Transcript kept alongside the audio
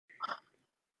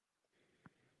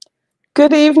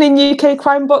Good evening, UK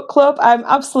Crime Book Club. I'm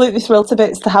absolutely thrilled to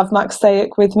bits to have Max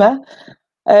Seeck with me.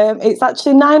 It's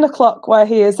actually 9 o'clock where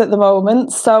he is at the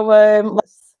moment, so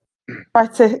let's try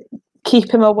to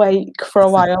keep him awake for a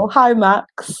while. Hi,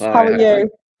 Max. How are you?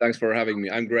 Thanks for having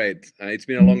me. I'm great. It's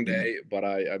been a long day, but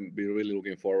I'm really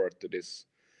looking forward to this,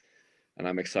 and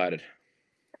I'm excited.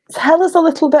 Tell us a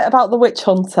little bit about The Witch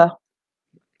Hunter.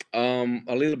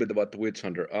 A little bit about The Witch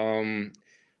Hunter.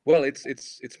 Well,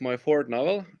 it's my fourth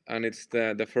novel, and it's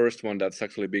the first one that's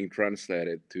actually being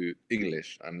translated to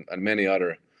English and many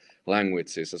other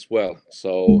languages as well.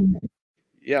 So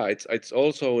yeah, it's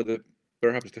also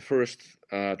perhaps the first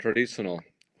traditional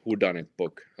whodunit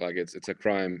book. Like it's a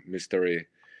crime mystery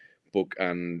book,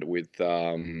 and with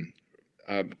uh,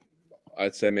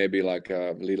 I'd say maybe like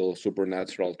a little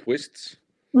supernatural twists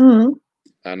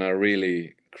and a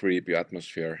really creepy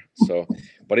atmosphere. So,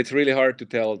 but it's really hard to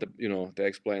tell to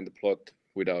explain the plot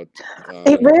without.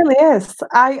 It really is.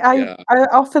 I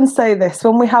often say this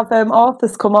when we have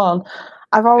authors come on.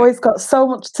 I've always got so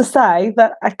much to say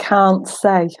that I can't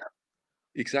say.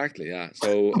 Exactly. Yeah.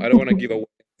 So I don't want to give away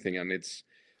anything, and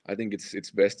I think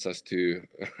it's best just to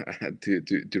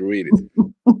to read it.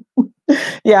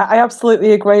 Yeah, I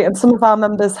absolutely agree. And some of our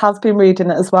members have been reading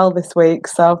it as well this week.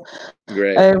 So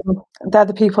great. They're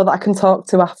the people that I can talk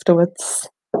to afterwards.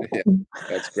 Yeah,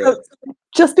 that's great. So,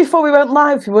 just before we went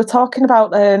live, we were talking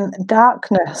about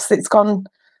darkness. It's gone.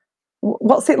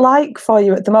 What's it like for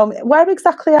you at the moment? Where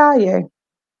exactly are you?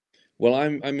 Well,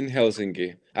 I'm in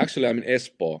Helsinki. Actually, I'm in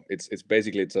Espoo. It's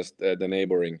basically just the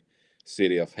neighboring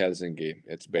city of Helsinki.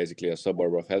 It's basically a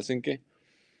suburb of Helsinki.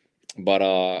 But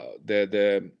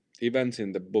the events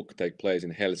in the book take place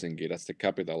in Helsinki. That's the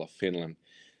capital of Finland.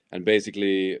 And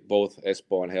basically, both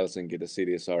Espoo and Helsinki, the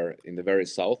cities, are in the very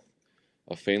south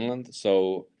of Finland.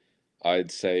 So I'd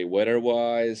say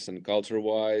weather-wise and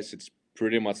culture-wise, it's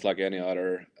pretty much like any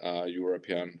other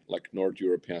European, like North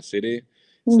European city.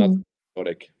 It's not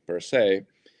exotic per se,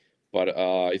 but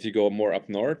if you go more up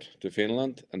north to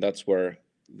Finland, and that's where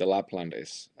the Lapland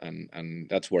is, and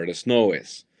that's where the snow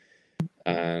is,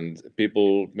 and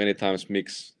people many times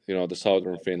mix, the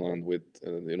southern Finland with,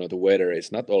 the weather is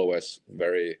not always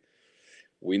very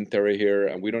wintry here,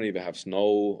 and we don't even have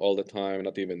snow all the time,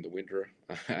 not even the winter,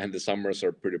 and the summers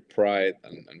are pretty bright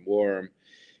and warm.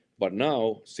 But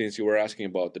now, since you were asking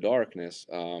about the darkness,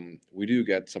 we do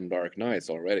get some dark nights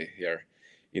already here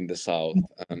in the south.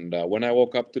 And when I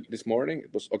woke up this morning,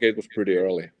 it was okay. It was pretty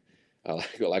early,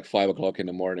 like 5 o'clock in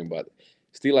the morning, but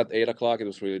still at 8 o'clock it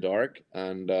was really dark,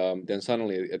 and then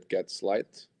suddenly it gets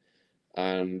light,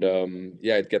 and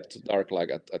it gets dark like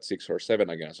at 6 or 7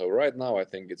 again. So right now I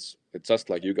think it's just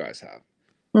like you guys have,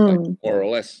 like more or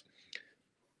less.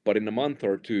 But in a month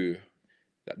or two,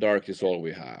 that dark is all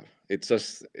we have. It's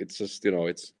just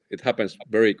it happens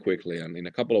very quickly, and in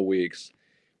a couple of weeks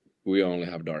we only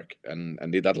have dark, and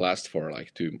that lasts for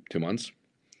like two months.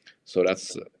 So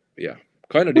that's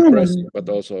kind of depressing, but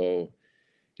also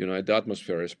the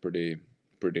atmosphere is pretty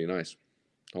nice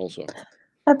also.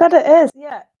 I bet it is.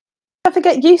 Yeah. Ever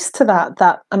get used to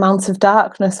that amount of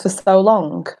darkness for so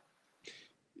long?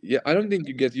 Yeah, I don't think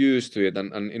you get used to it,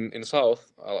 and in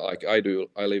south, like I do,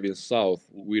 I live in south,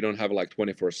 we don't have like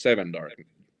 24/7 dark.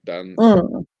 Then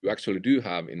you actually do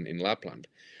have in Lapland,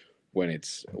 when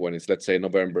it's let's say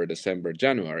November, December,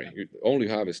 January, you only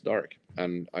have is dark,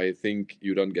 and I think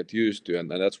you don't get used to, and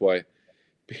that's why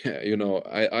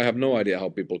I have no idea how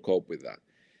people cope with that.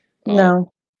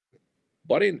 No.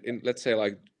 But in let's say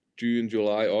like June,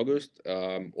 July, August,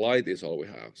 light is all we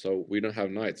have, so we don't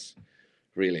have nights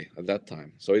really at that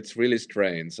time. So it's really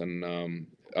strange, and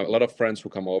a lot of friends who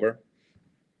come over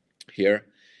here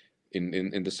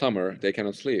in the summer, they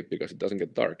cannot sleep because it doesn't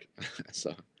get dark.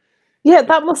 So yeah,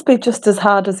 that must be just as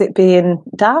hard as it being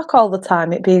dark all the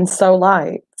time, it being so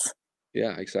light.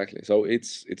 Yeah, exactly. So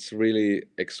it's really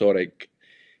exotic.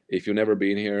 If you've never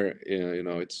been here,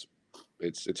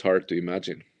 it's hard to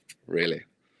imagine, really.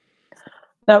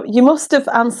 Now, you must have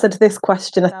answered this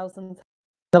question 1,000 times in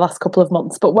the last couple of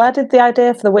months, but where did the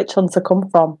idea for The Witch Hunter come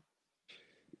from?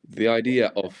 The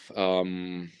idea of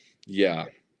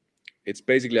it's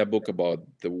basically a book about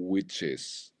the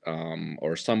witches,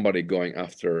 or somebody going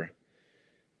after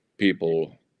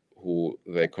people who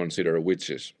they consider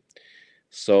witches.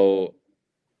 So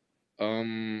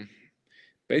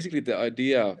basically the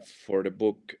idea for the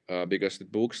book, because the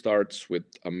book starts with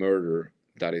a murder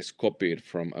that is copied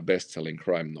from a best-selling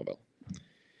crime novel,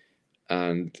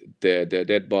 and the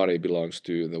dead body belongs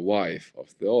to the wife of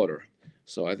the author.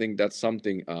 So I think that's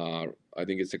something, I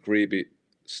think it's a creepy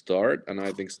start, and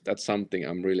I think that's something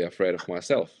I'm really afraid of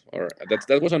myself, or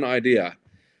that was an idea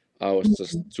I was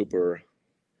just super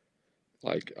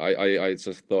Like I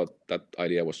just thought that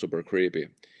idea was super creepy.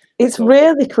 It's So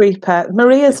really creepy.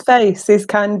 Maria's face is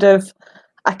kind of,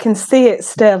 I can see it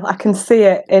still. I can see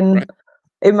it right.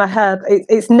 in my head.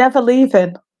 It's never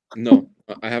leaving. No,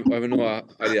 I have no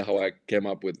idea how I came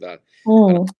up with that,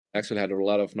 and Mm, I actually had a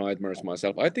lot of nightmares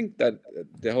myself. I think that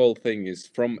the whole thing is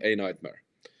from a nightmare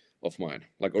of mine,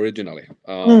 like originally.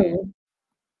 mm.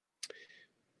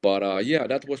 But yeah,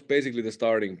 that was basically the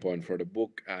starting point for the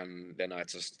book, and then I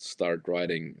just started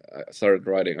writing. I started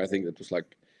writing. I think that was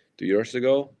like 2 years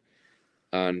ago,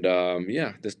 and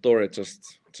yeah, the story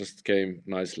just came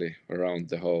nicely around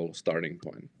the whole starting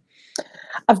point.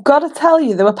 I've got to tell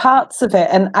you, there were parts of it,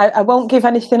 and I won't give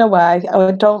anything away.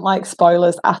 I don't like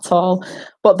spoilers at all.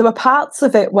 But there were parts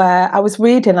of it where I was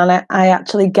reading and I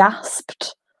actually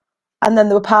gasped. And then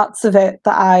there were parts of it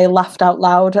that I laughed out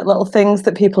loud at little things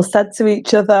that people said to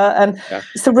each other. And Yeah.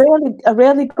 it's a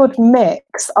really good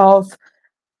mix of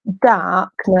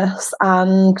darkness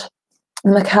and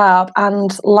macabre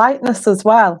and lightness as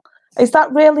well. Is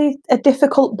that really a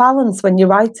difficult balance when you're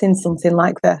writing something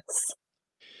like this?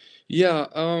 Yeah,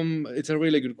 it's a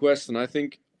really good question. I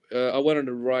think I wanted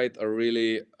to write a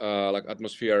really like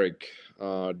atmospheric,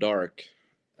 dark,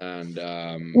 and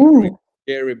really Mm,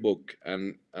 scary book,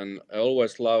 and I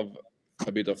always love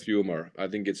a bit of humor. I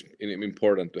think it's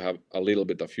important to have a little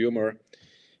bit of humor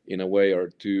in a way or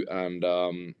two, and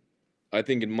I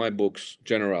think in my books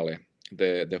generally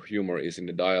the humor is in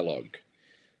the dialogue.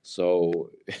 So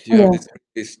you have yeah.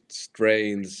 these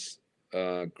strange,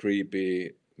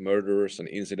 creepy murders and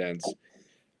incidents,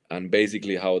 and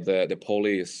basically how the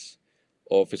police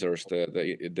officers,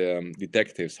 the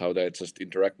detectives, how they just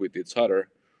interact with each other.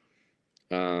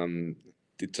 Um,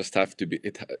 it just have to be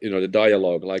it. The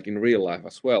dialogue, like in real life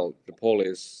as well. The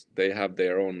police, they have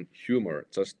their own humor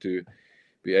just to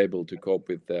be able to cope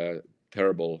with the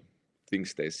terrible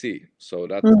things they see. So Mm.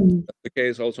 that's the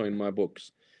case also in my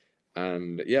books.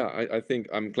 And yeah, I think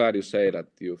I'm glad you say that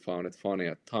you found it funny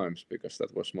at times, because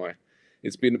that was my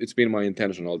it's been my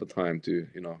intention all the time to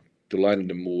to lighten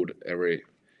the mood every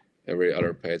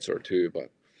other page or two, but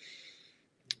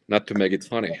not to make it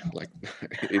funny. Like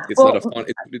it's not a Well, fun.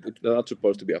 It's not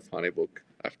supposed to be a funny book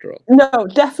after all. no,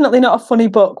 definitely not a funny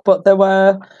book, but there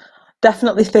were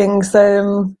definitely things.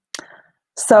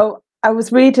 So I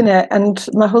was reading it, and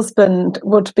my husband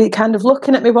would be kind of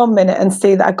looking at me one minute and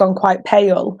see that I'd gone quite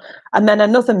pale, and then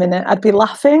another minute I'd be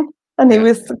laughing, and he Yeah,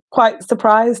 was quite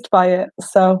surprised by it.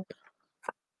 So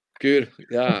good.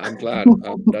 Yeah, I'm glad.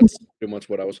 That's pretty much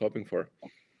what I was hoping for.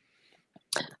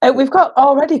 we've got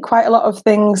already quite a lot of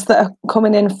things that are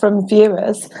coming in from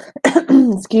viewers.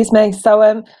 Excuse me.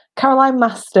 So Caroline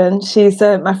Maston, she's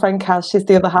my friend Kaz. She's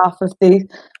the other half of the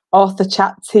author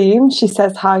chat team. She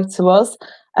says hi to us.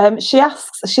 She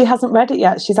asks, she hasn't read it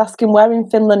yet. She's asking where in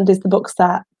Finland is the book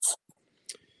set?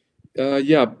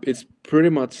 Yeah, it's pretty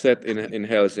much set in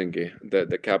Helsinki,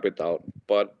 the capital.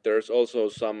 But there's also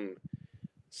some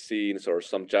scenes or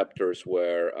some chapters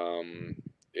where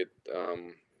it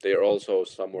they are also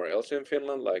somewhere else in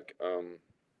Finland, like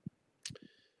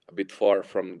a bit far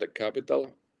from the capital.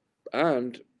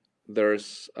 And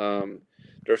there's um,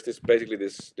 there's this basically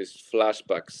this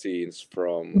flashback scenes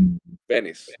from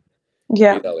Venice,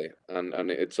 Yeah. Italy,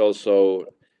 and it's also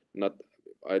not.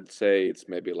 I'd say it's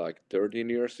maybe like 13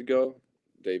 years ago,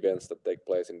 the events that take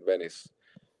place in Venice.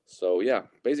 So yeah,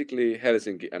 basically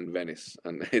Helsinki and Venice,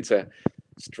 and it's a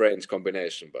strange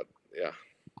combination, but yeah,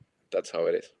 that's how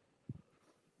it is.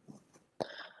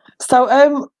 So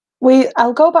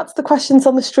I'll go back to the questions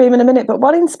on the stream in a minute, but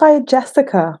what inspired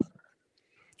Jessica?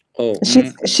 Oh,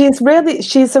 She's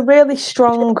a really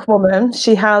strong woman.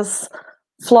 She has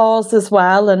flaws as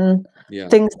well, and yeah,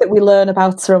 things that we learn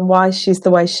about her and why she's the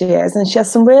way she is. And she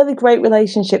has some really great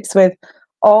relationships with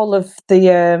all of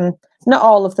the not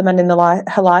all of the men in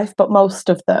her life, but most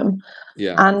of them.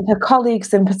 yeah, And her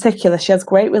colleagues in particular, she has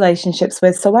great relationships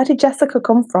with. So where did Jessica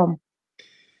come from?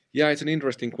 yeah. It's an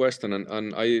interesting question,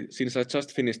 and I since I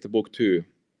just finished the book too,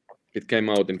 it came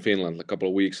out in Finland a couple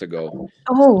of weeks ago.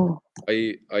 Oh,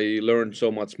 I learned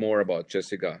so much more about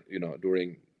Jessica,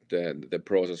 during the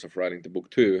process of writing the book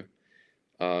too.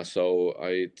 So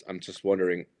I'm just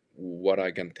wondering what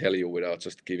I can tell you without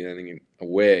just giving anything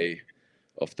away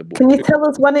of the book can you too. tell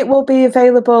us when it will be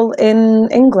available in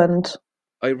England?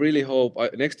 I really hope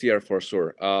next year for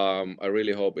sure. I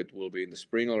really hope it will be in the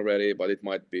spring already, but it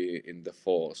might be in the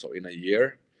fall. So in a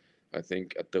year, I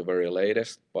think at the very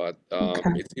latest. But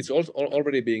Okay. it's also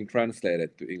already being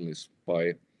translated to English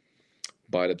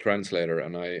by the translator,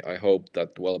 and I hope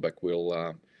that Welbeck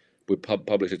will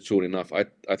publish it soon enough.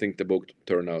 I think the book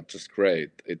turned out just great.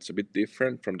 It's a bit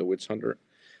different from The Witch Hunter,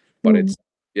 but Mm.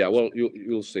 Yeah, well,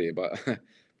 you'll see, but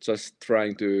just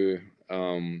trying to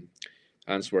um,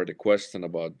 answer the question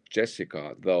about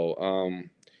Jessica, though.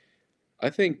 I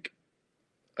think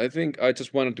I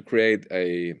just wanted to create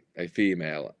a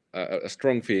female, a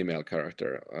strong female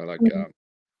character, Mm.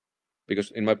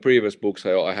 because in my previous books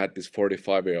I had this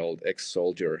 45-year-old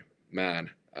ex-soldier man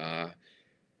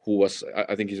who was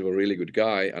I think he's a really good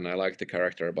guy and I liked the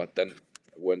character, but then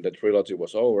when the trilogy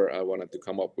was over, I wanted to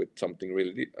come up with something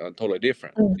really totally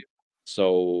different. Mm.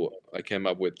 So I came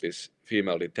up with this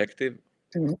female detective,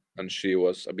 and she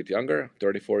was a bit younger,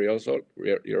 34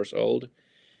 years old,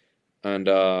 and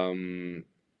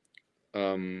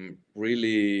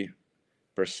really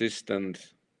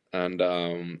persistent, and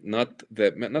not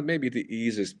maybe the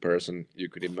easiest person you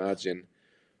could imagine,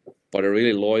 but a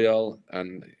really loyal,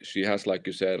 and she has, like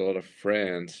you said, a lot of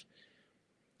friends,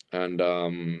 and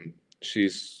she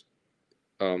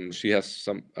has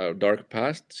some dark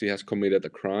past. She has committed a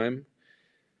crime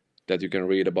that you can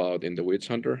read about in The Witch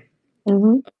Hunter.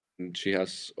 Mm-hmm. And she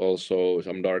has also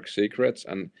some dark secrets,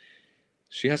 and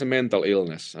she has a mental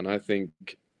illness, and I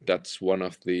think that's one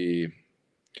of the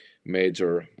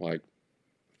major like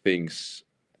things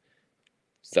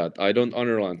that I don't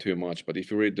underline too much. But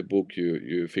if you read the book,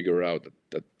 you figure out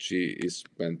that she is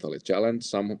mentally challenged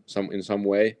some in some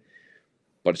way,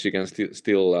 but she can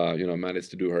still manage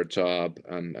to do her job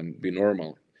and be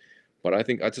normal. But I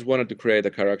think I just wanted to create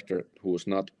a character who's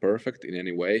not perfect in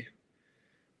any way,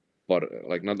 but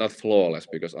like not flawless,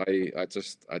 because I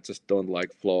just don't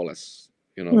like flawless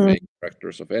Mm. main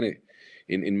characters of any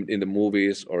in the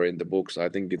movies or in the books. I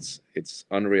think it's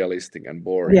unrealistic and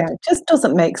boring. Yeah, it just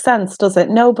doesn't make sense, does it?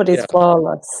 Nobody's Yeah,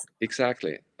 flawless.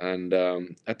 exactly. And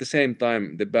at the same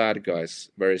time, the bad guys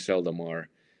very seldom are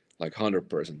like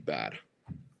 100% bad.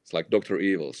 It's like Doctor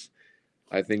Evils.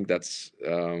 I think that's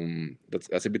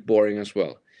a bit boring as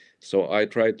well. So I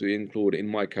try to include in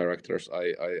my characters.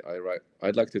 I write.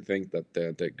 I'd like to think that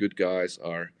the good guys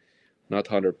are not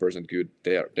 100% good.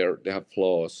 They have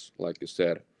flaws, like you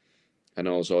said, and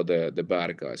also the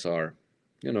bad guys are,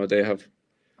 they have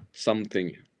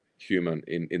something human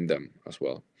in them as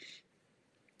well.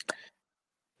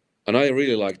 And I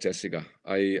really like Jessica.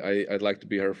 I'd like to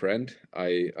be her friend.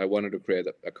 I wanted to create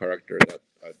a character that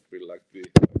I'd really like to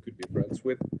could be friends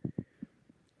with.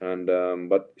 And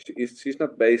but she's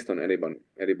not based on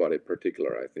anybody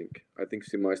particular. I think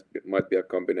she might be a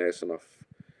combination of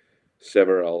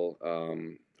several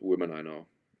women I know,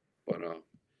 but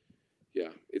yeah,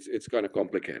 it's kind of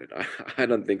complicated. I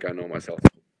don't think I know myself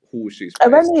who she's Are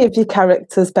based. any of your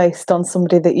characters based on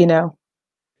somebody that you know?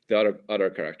 The other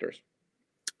characters,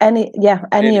 Any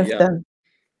maybe, of yeah. them?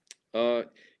 uh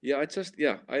yeah,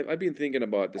 I've been thinking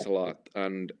about this a lot,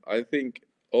 and I think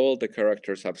all the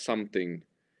characters have something,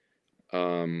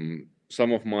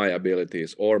 some of my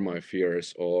abilities or my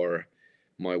fears or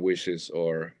my wishes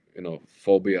or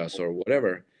phobias or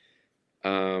whatever,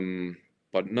 um,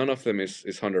 but none of them is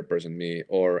 100% me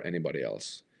or anybody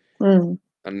else. Mm.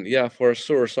 And yeah, for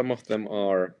sure, some of them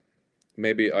are,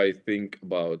 maybe I think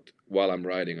about while I'm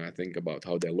writing, I think about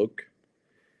how they look,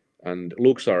 and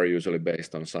looks are usually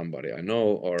based on somebody I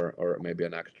know, or maybe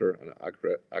an actor,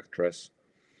 actress,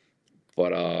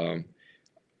 but I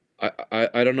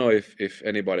don't know if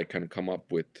anybody can come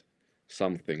up with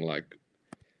something like,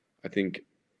 I think,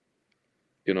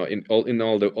 in all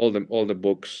the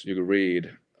books you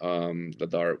read,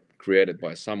 that are created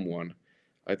by someone,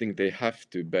 I think they have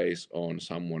to base on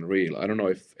someone real. I don't know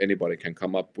if anybody can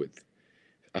come up with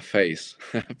a face,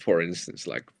 for instance,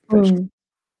 like from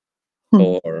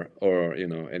Mm. Hmm. or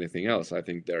anything else. I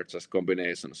think they're just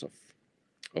combinations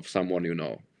of someone you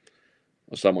know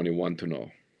or someone you want to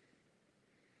know.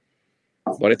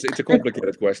 But it's a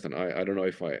complicated question. I don't know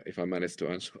if I managed to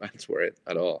answer it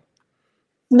at all.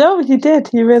 No, you did.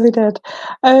 You really did.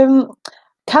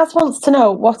 Kaz wants to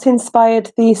know what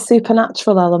inspired the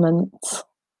supernatural elements.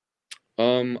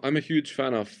 I'm a huge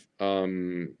fan of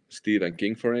Stephen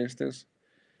King, for instance.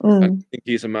 And Mm. I think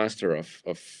he's a master of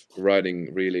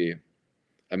writing really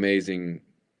amazing.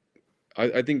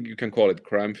 I think you can call it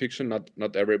crime fiction.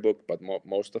 Not every book, but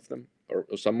most of them, or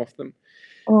some of them.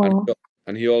 And Oh.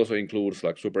 and he also includes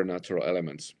like supernatural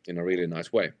elements in a really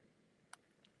nice way.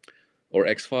 Or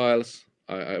X Files.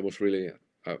 I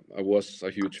was a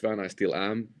huge fan. I still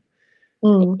am.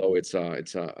 Mm. Although it's I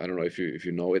don't know if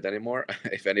you know it anymore,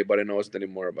 if anybody knows it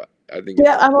anymore, but I think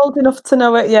Yeah, I'm old enough to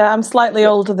know it. Yeah, I'm slightly yeah.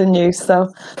 older than you,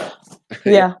 so Yeah.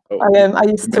 yeah, So I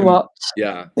used to watch.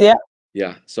 yeah, Yeah.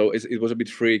 yeah. So it was a bit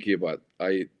freaky, but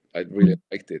I really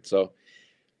liked it. So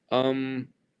um,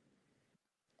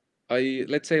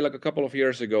 let's say like a couple of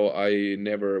years ago, I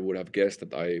never would have guessed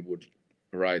that I would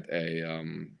write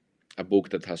a book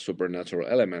that has supernatural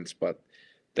elements, but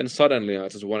then suddenly I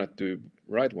just wanted to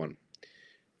write one.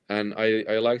 And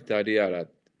I like the idea that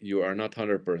you are not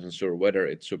 100% sure whether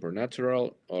it's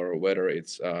supernatural or whether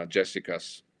it's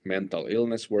Jessica's mental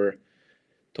illness we're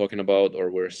talking about,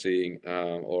 or we're seeing,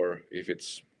 or if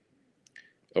it's,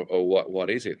 or what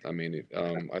is it? I mean,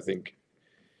 I think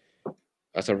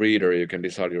as a reader you can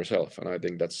decide yourself, and I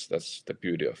think that's the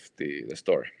beauty of the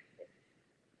story.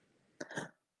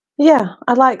 Yeah,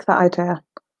 I like that idea.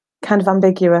 Kind of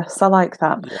ambiguous. I like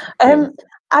that. Yeah, yeah.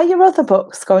 Are your other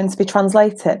books going to be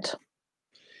translated?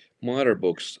 My other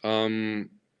books, the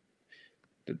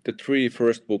three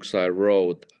first books I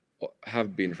wrote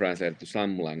have been translated to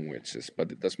some languages,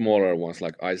 but the smaller ones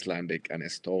like Icelandic and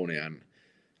Estonian,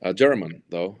 German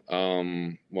though,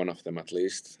 one of them at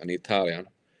least, and Italian.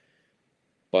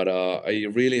 But I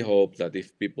really hope that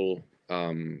if people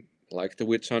like The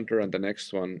Witch Hunter and the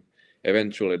next one,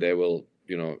 eventually they will,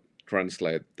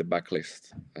 translate the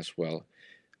backlist as well.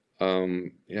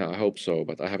 Yeah, I hope so,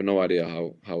 but I have no idea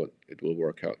how it will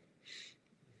work out.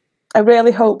 I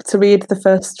really hope to read the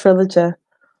first trilogy.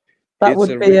 That It's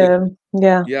would a be, really,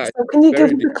 yeah. yeah, So can you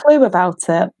give very us a clue about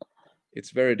it?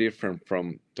 it's very different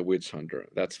from The Witch Hunter,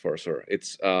 that's for sure.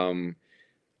 It's I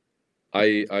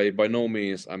by no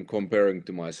means I'm comparing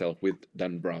to myself with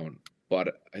Dan Brown,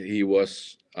 but he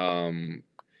was a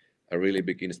really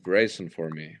big inspiration for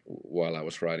me while I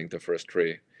was writing the first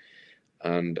three.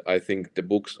 And I think the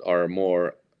books are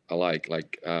more alike,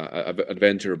 like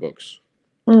adventure books.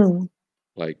 Mm.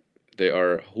 Like they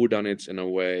are whodunits in a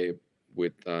way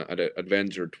with an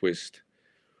adventure twist.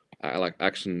 I like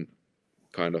action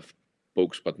kind of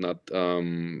books, but not.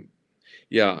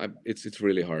 Yeah, it's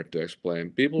really hard to explain.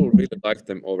 People really like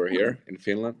them over here in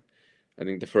Finland. I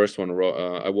think the first one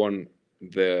I won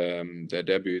the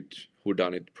debut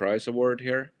whodunit prize award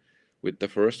here with the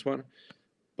first one,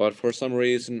 but for some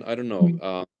reason I don't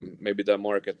know. Maybe the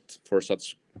market for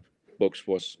such books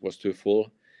was too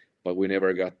full, but we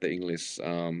never got the English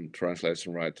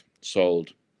translation right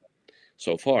sold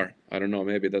so far. I don't know.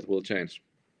 Maybe that will change.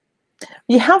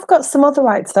 You have got some other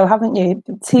rights, though, haven't you?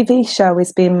 The TV show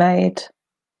is being made.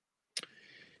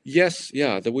 Yes,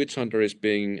 yeah, The Witch Hunter is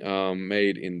being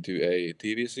made into a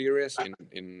TV series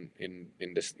in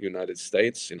the United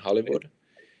States in Hollywood.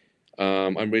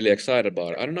 I'm really excited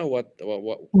about it. I don't know what's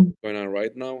going on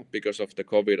right now because of the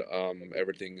COVID.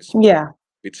 Everything is Yeah. a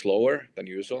bit slower than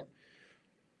usual.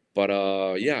 But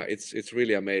yeah, it's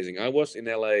really amazing. I was in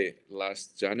LA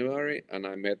last January and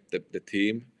I met the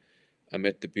team. I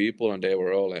met the people and they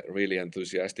were all really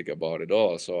enthusiastic about it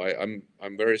all. So I'm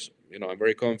very I'm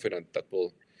very confident that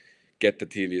we'll get the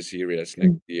TV series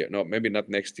next year. No, maybe not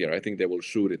next year. I think they will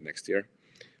shoot it next year,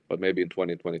 but maybe in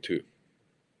 2022.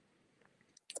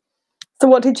 So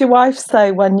what did your wife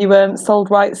say when you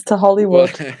sold rights to Well,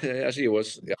 Hollywood? yeah, she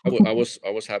was. Yeah, I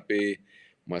was happy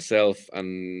myself,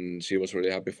 and she was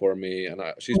really happy for me. And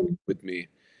she's been with me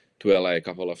to LA a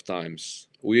couple of times.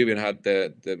 We even had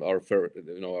our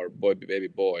baby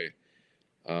boy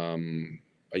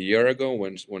a year ago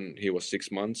when he was 6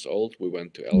 months old. We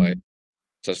went to LA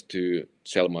just to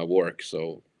sell my work.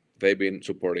 So they've been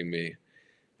supporting me,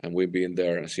 and we've been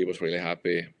there, and she was really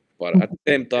happy. But at the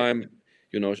same time,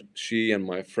 she and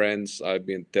my friends, I've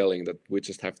been telling that we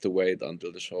just have to wait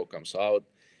until the show comes out.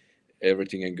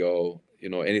 Everything can go,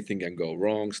 anything can go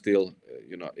wrong. Still,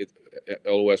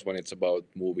 always when it's about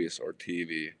movies or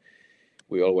TV,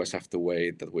 we always have to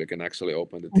wait that we can actually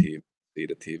open the TV, see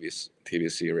the TV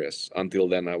series. Until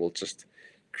then, I will just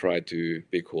try to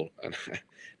be cool and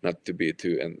not to be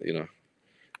too, and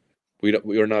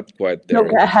we are not quite there Don't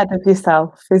yet. get ahead of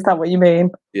yourself. Is that what you mean?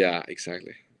 Yeah,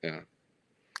 exactly. Yeah.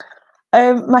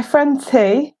 My friend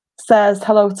T says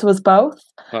hello to us both.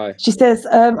 Hi. She says,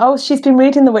 she's been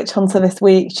reading The Witch Hunter this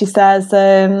week. She says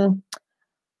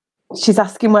she's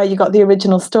asking where you got the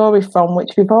original story from,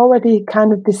 which we've already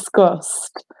kind of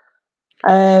discussed.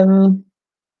 And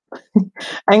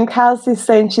Kaz is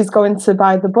saying she's going to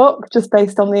buy the book just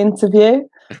based on the interview.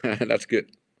 That's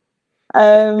good.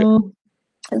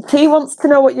 T wants to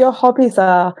know what your hobbies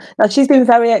are. Now, she's been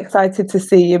very excited to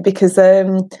see you because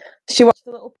she watched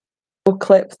a little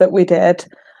clip that we did.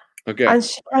 Okay. And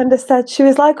she kind of said, she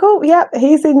was like, "Oh, yeah,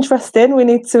 he's interesting. We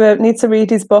need to read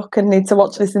his book and need to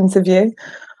watch this interview."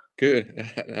 Good.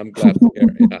 I'm glad to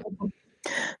hear. Yeah.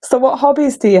 So, what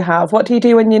hobbies do you have? What do you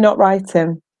do when you're not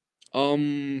writing?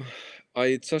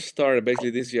 I just started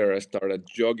basically this year. I started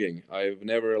jogging. I've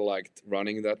never liked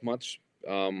running that much,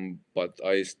 but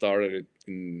I started it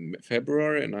in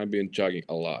February, and I've been jogging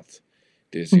a lot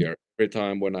this year. Every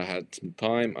time when I had some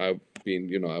time, I've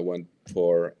been, I went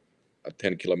for a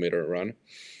 10-kilometer run.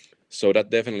 So that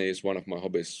definitely is one of my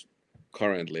hobbies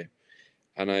currently.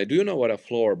 And I do know what a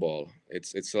floorball.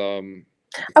 It's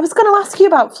I was going to ask you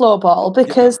about floorball yeah.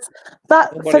 because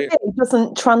that for Nobody, me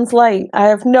doesn't translate. I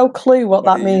have no clue what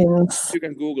but that means. you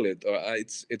can Google it.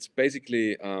 It's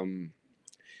basically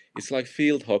it's like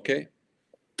field hockey,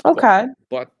 but Okay.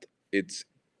 but it's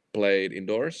played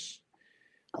indoors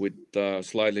with a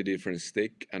slightly different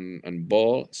stick and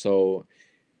ball. So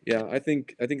yeah, I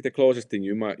think the closest thing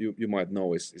you might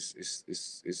know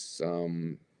is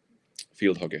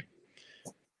field hockey.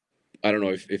 I don't know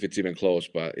if it's even close,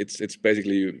 but it's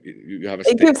basically you have a It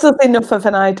stick. gives us enough of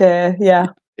an idea. Yeah.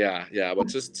 Yeah, but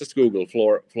just Google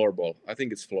floorball. I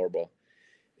think it's floorball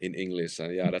in English,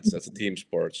 and yeah, that's a team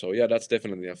sport. So yeah, that's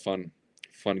definitely a fun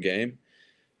game,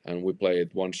 and we play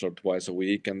it once or twice a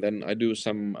week. And then I do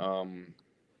some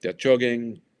yeah,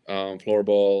 jogging,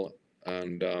 floorball,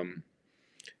 and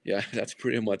yeah, that's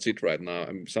pretty much it right now.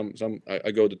 I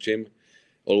go to gym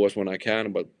always when I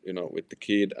can, but with the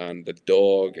kid and the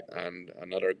dog and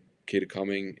another kid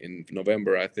coming in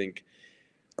November, I think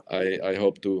I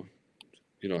hope to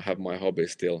have my hobby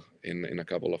still in a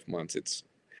couple of months.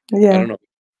 I Yeah. don't know.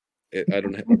 I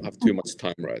don't have too much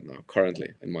time right now currently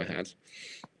in my hands.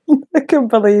 I can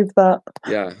believe that.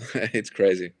 Yeah, it's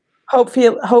crazy.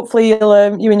 Hopefully you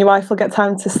and your wife will get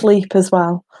time to sleep as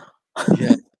well.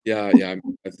 Yeah, yeah.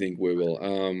 I think we will.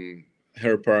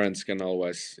 Her parents can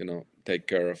always, take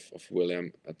care of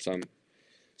William at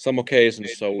some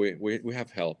occasions, so we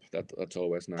have help. That's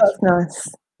always nice. That's nice.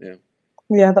 Yeah,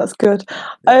 Yeah, that's good.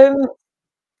 yeah.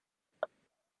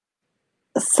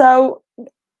 So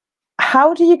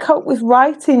how do you cope with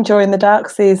writing during the dark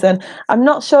season? I'm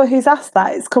not sure who's asked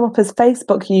that. It's come up as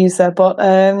Facebook user, but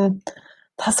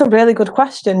that's a really good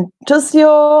question. Do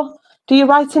your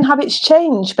writing habits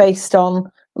change based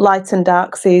on light and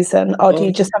dark season, or do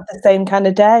you just have the same kind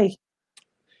of day?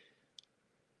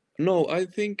 No, I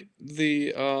think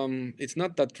it's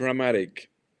not that dramatic,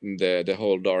 the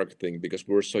whole dark thing, because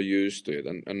we're so used to it.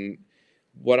 And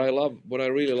what I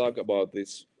really like about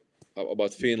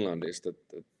about Finland is that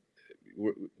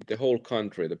the whole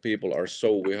country, the people are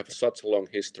we have such a long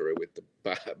history with the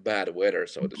bad weather,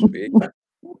 so to speak.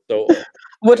 So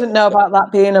Wouldn't know about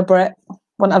that being a Brit.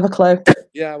 Wouldn't have a clue.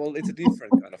 yeah, well, it's a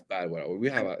different kind of bad weather.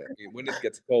 I mean, when it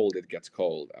gets cold, it gets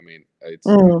cold. I mean, we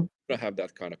Mm. don't have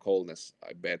that kind of coldness,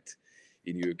 I bet,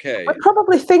 in I UK.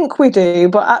 probably think we do,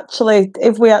 but actually,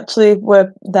 if we actually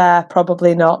were there,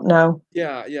 probably not. No.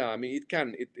 Yeah. I mean,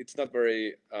 it's not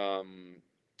very.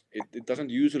 It doesn't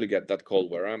usually get that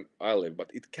cold where I live, but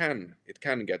it can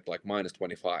get like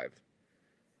 -25.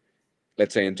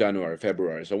 Let's say in January,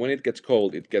 February. So when it gets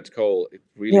cold, it gets cold. It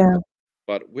really. Yeah.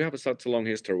 But we have such a long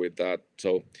history with that.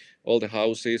 So all the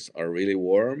houses are really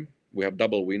warm. We have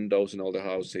double windows in all the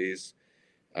houses,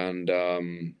 and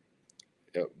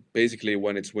yeah, basically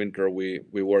when it's winter, we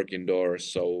work indoors.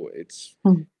 So it's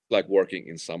Mm. like working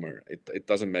in summer. It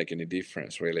doesn't make any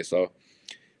difference really. So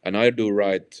and I do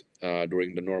write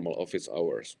during the normal office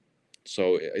hours,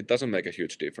 so it doesn't make a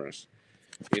huge difference.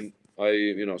 In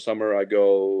summer I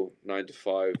go 9 to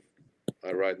 5.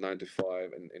 I write 9 to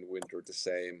 5, and in winter the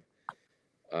same.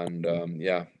 And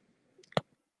yeah,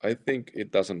 I think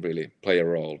it doesn't really play a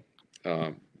role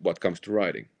what comes to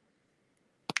writing.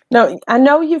 No, I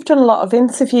know you've done a lot of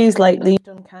interviews lately. You've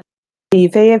done kind of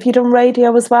TV. Have you done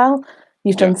radio as well?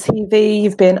 You've Yeah, done TV.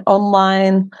 You've been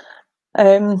online.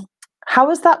 Um, how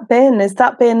has that been? Has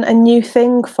that been a new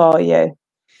thing for you?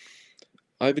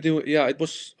 I've been doing. Yeah, it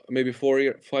was maybe 4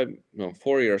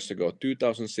 years ago,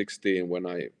 2016, when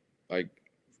I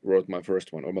wrote my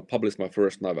first one, or published my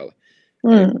first novel,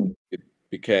 and Mm. it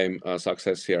became a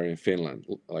success here in Finland,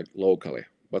 like locally,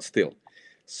 but still.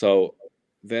 So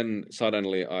then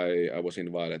suddenly I was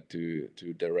invited to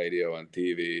the radio and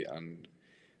TV, and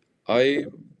I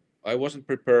I wasn't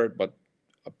prepared, but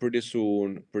pretty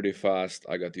soon, pretty fast,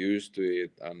 I got used to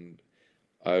it, and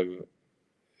I've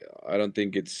I don't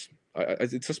think it's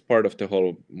just part of the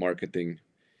whole marketing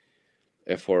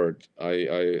effort.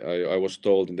 I was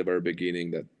told in the very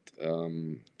beginning that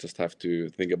just have to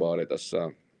think about it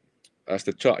as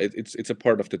the job. It's a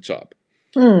part of the job,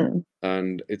 Mm.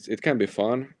 and it can be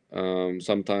fun.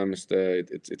 Sometimes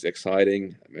it's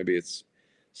exciting. Maybe it's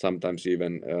sometimes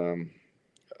even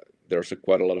there's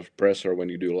quite a lot of pressure when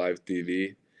you do live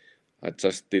TV. I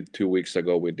just did 2 weeks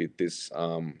ago. We did this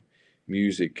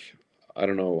music. I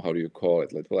don't know how do you call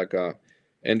it, like a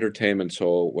entertainment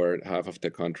show where half of the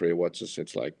country watches.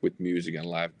 It's like with music and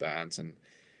live bands, and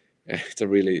it's a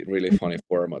really really funny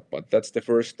format. But that's the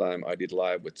first time I did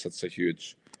live with such a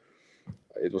huge.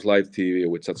 it was live TV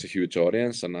with such a huge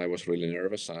audience, and I was really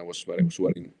nervous, and I was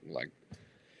sweating like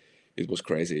it was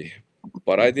crazy.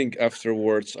 But I think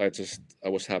afterwards, I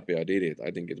was happy I did it.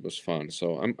 I think it was fun,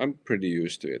 so I'm pretty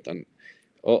used to it. And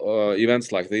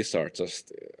events like this are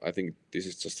just, I think this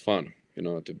is just fun, you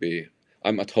know, to be.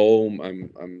 I'm at home.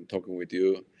 I'm talking with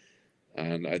you,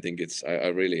 and I think I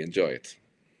really enjoy it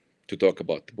to talk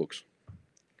about the books.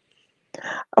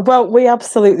 Well, we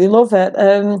absolutely love it.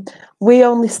 We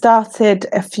only started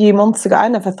a few months ago. I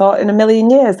never thought in a million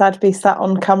years I'd be sat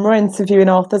on camera interviewing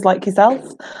authors like yourself.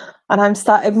 And I'm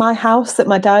sat in my house at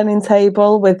my dining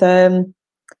table with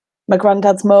my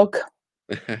granddad's mug.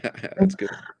 That's good.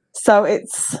 So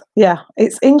it's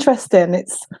interesting.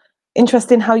 It's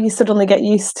interesting how you suddenly get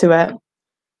used to it.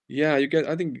 Yeah,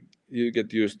 I think you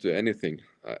get used to anything,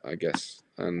 I guess.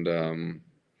 And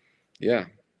yeah,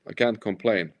 I can't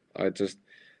complain.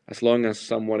 As long as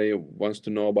somebody wants to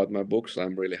know about my books,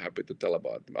 I'm really happy to tell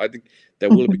about them. I think there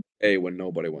will be a day when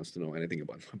nobody wants to know anything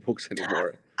about my books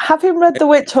anymore. Having read The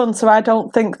Witch Hunter, I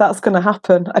don't think that's going to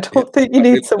happen. I don't think you I need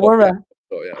really to hope worry. not.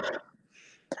 So, yeah, but,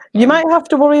 You might have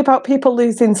to worry about people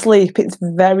losing sleep. It's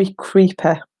very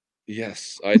creepy.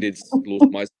 yes, I did lose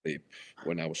my sleep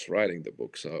when I was writing the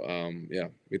book. So yeah,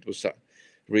 it was a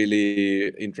really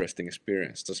interesting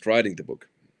experience just writing the book.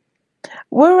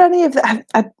 Were any of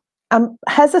the, I'm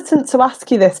hesitant to ask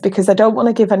you this because I don't want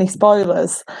to give any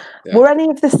spoilers. Yeah. Were any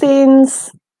of the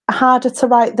scenes harder to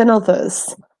write than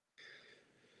others?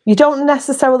 You don't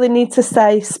necessarily need to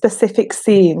say specific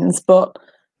scenes, but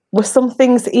were some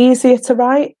things easier to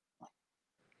write?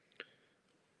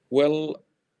 Well,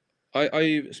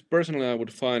 I personally I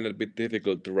would find it a bit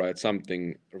difficult to write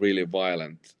something really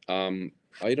violent.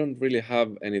 I don't really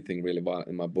have anything really violent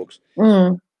in my books.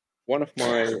 Mm. One of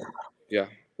my yeah.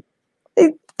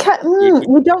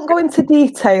 We don't go into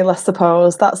detail, I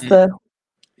suppose. That's the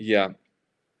Yeah.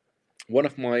 One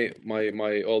of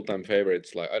my all-time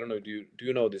favorites, like I don't know, do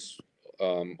you know this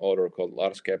author called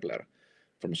Lars Kepler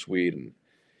from Sweden?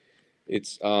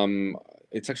 It's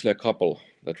actually a couple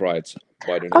that writes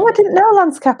by the Oh, name I of didn't know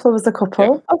Lance Kepler was a yeah.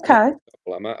 couple. Okay.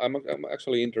 I'm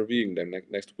actually interviewing them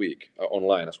next week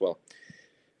online as well.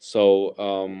 So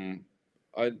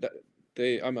I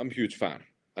I'm a huge fan,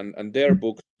 and their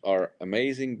books are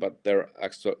amazing, but they're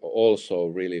actually also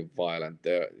really violent.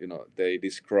 They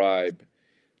describe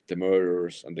the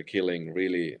murders and the killing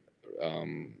really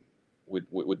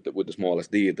with the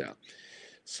smallest detail.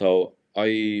 So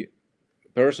I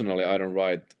personally I don't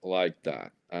write like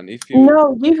that. And if you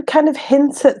No, you kind of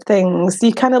hint at things.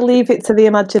 You kind of leave it to the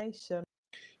imagination.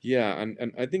 yeah, and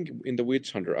I think in the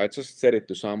Witch Hunter, I just said it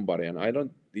to somebody, and I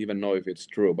don't even know if it's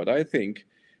true, but I think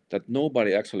that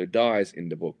nobody actually dies in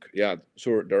the book. Yeah,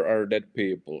 sure, there are dead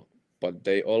people, but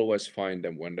they always find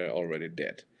them when they're already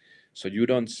dead. So you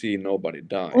don't see nobody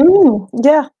dying.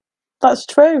 Yeah, that's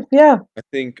true. Yeah. I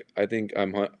think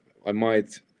I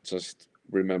might just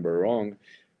remember wrong,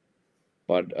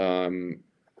 but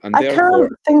and I therefore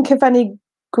can't think of any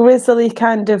grisly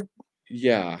kind of.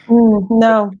 yeah,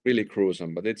 No. really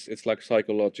gruesome, but it's like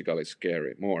psychologically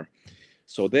scary more.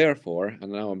 So therefore,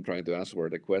 and now I'm trying to answer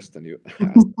the question you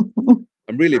asked.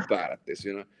 I'm really bad at this,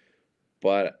 you know.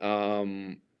 But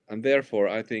and therefore,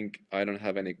 I think I don't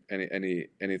have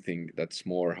anything that's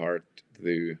more hard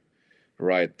to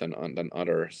write than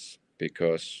others,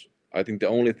 because I think the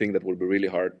only thing that would be really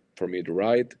hard for me to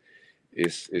write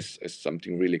is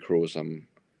something really gruesome,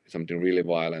 something really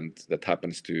violent that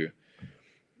happens to,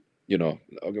 you know.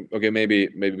 Okay, maybe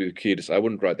with kids, I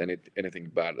wouldn't write anything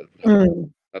bad that would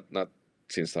happen. Not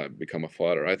since I've become a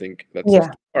father. I think that's Yeah.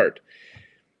 just hard,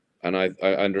 and I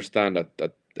understand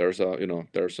that there's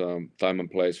there's a time and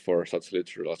place for such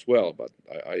literature as well, but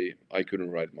I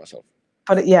couldn't write it myself.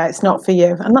 But yeah, it's not for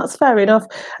you. And that's fair enough.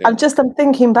 Yeah. I'm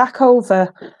thinking back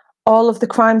over all of the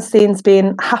crime scenes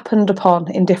being happened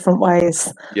upon in different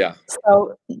ways. Yeah.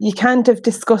 So you kind of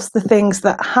discuss the things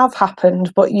that have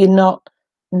happened, but you're not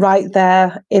right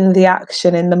there in the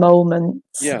action in the moment.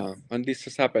 Yeah, and this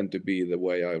just happened to be the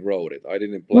way I wrote it. I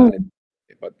didn't plan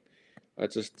it, but I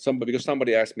just because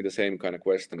somebody asked me the same kind of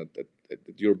question that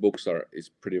your books is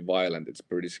pretty violent, it's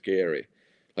pretty scary,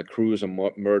 like gruesome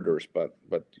murders, but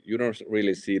you don't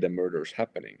really see the murders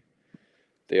happening.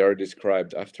 They are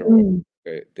described afterward.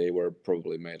 Okay, they were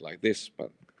probably made like this,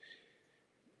 but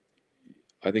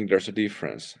I think there's a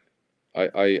difference. I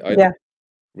Yeah.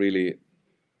 really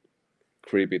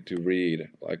creepy to read.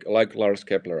 Like Lars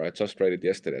Kepler, I just read it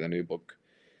yesterday, the new book,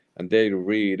 and they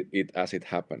read it as it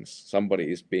happens.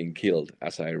 Somebody is being killed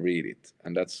as I read it,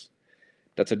 and that's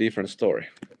a different story.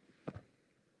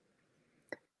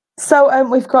 So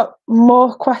we've got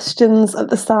more questions at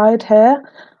the side here.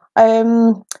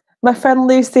 Um, my friend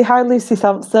Lucy, hi Lucy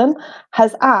Sampson,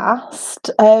 has asked,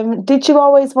 did you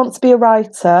always want to be a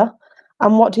writer?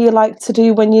 And what do you like to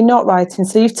do when you're not writing?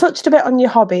 So you've touched a bit on your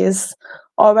hobbies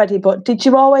already, but did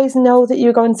you always know that you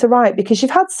were going to write? Because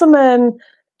you've had some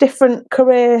different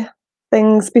career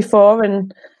things before,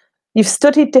 and you've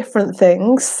studied different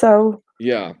things. So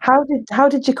Yeah. how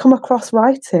did you come across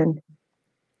writing?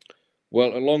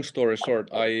 Well, a long story short,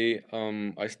 I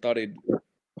studied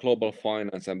global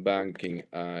finance and banking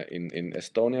in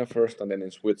Estonia first, and then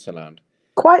in Switzerland.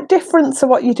 Quite different to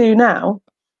what you do now.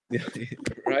 Yeah,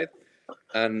 right.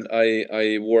 And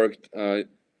I worked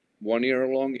 1 year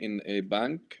long in a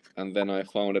bank, and then I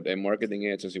founded a marketing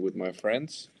agency with my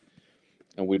friends,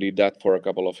 and we did that for a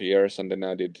couple of years, and then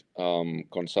I did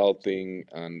consulting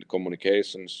and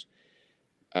communications,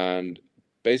 and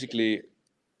basically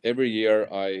every year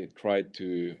I tried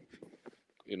to,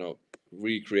 you know,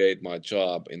 recreate my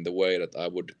job in the way that I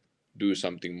would do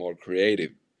something more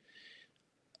creative.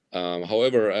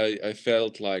 However, I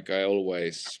felt like I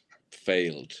always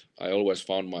failed. I always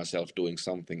found myself doing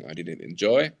something I didn't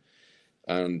enjoy,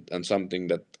 and something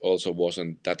that also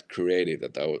wasn't that creative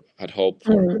that I had hoped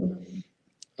for. Mm.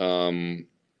 Um,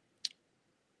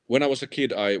 when I was a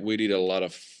kid, I we did a lot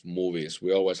of movies.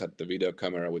 We always had the video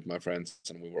camera with my friends,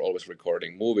 and we were always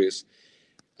recording movies.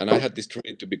 And I had this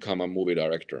dream to become a movie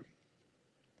director.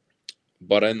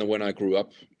 But then when I grew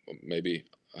up, maybe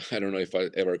I don't know if I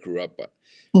ever grew up, but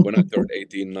when I turned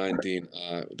 18, 19,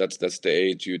 that's the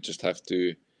age you just have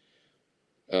to,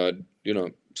 uh,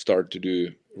 start to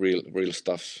do real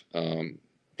stuff.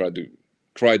 Try to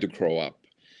try to grow up.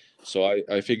 So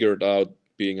I figured out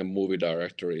being a movie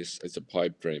director is a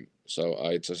pipe dream. So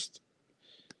I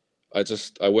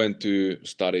went to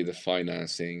study the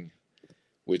financing,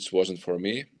 which wasn't for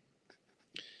me.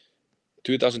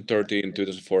 2013,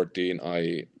 2014,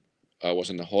 I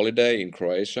was on a holiday in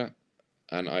Croatia,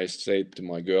 and I said to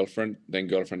my girlfriend, then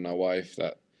girlfriend, now wife,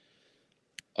 that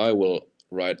I will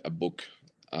write a book.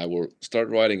 I will start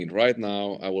writing it right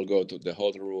now. I will go to the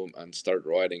hotel room and start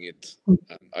writing it.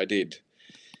 And I did.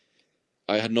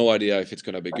 I had no idea if it's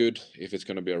gonna be good, if it's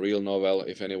gonna be a real novel,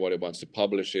 if anybody wants to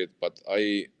publish it. But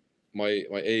my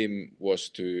aim was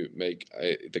to make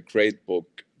the great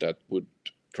book that would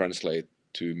translate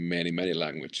to many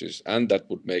languages, and that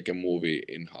would make a movie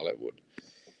in Hollywood.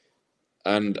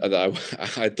 And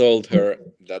I told her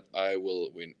that I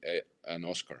will win an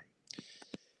Oscar,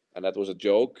 and that was a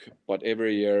joke. But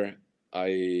every year,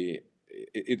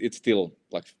 it's still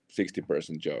like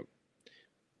 60% joke.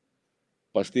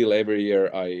 But still, every year,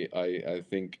 I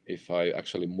think if I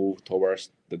actually move towards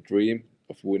the dream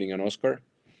of winning an Oscar,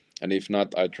 and if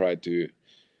not, I try to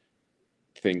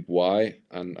think why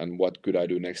and what could I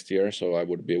do next year so I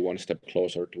would be one step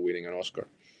closer to winning an Oscar.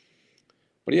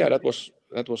 But yeah, that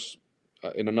was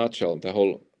in a nutshell the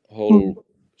whole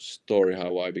story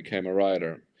how I became a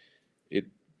writer. It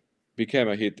became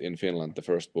a hit in Finland. The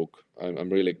first book. I'm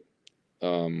really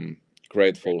um,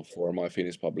 grateful for my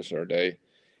Finnish publisher. They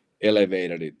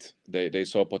elevated it. They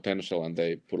saw potential and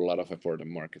they put a lot of effort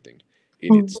in marketing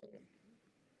in it. Mm.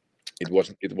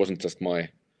 It wasn't just my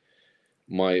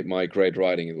great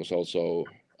writing. It was also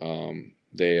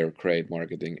their great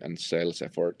marketing and sales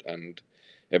effort. And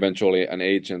eventually, an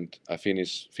agent, a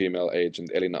Finnish female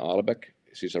agent, Elina Albeck.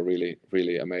 She's a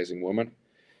really amazing woman.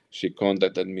 She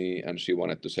contacted me and she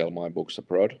wanted to sell my books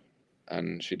abroad,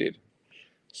 and she did.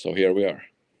 So here we are.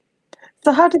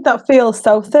 So how did that feel?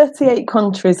 So 38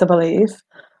 countries, I believe,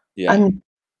 Yeah, and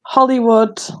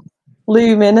Hollywood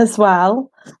looming as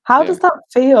well. How yeah. does that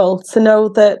feel to know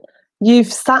that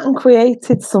you've sat and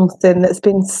created something that's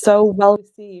been so well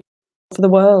received for the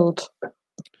world?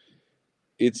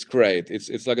 It's great.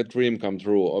 It's like a dream come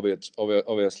true.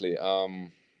 Obviously.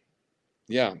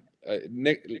 Yeah.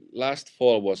 Last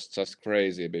fall was just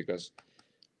crazy because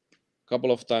a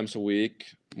couple of times a week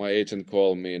my agent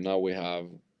called me. Now we have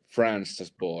France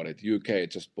just bought it, UK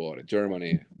just bought it,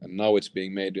 Germany, and now it's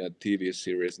being made in a TV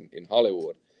series in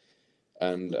Hollywood,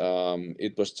 and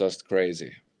it was just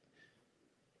crazy.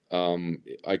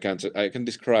 I can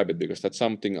describe it because that's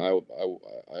something I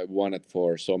wanted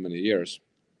for so many years.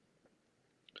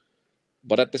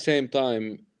 But at the same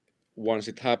time, once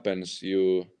it happens,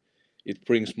 it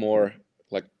brings more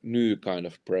like new kind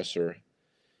of pressure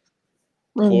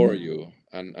for Mm. you,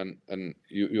 and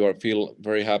you are feel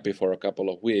very happy for a couple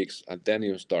of weeks, and then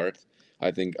you start.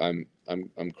 I think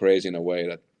I'm crazy in a way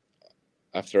that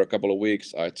after a couple of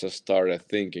weeks, I just started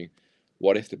thinking,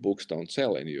 what if the books don't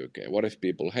sell in UK? What if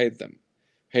people hate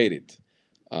it?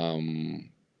 Um,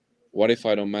 what if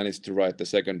I don't manage to write the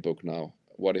second book now?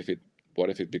 What if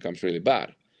it becomes really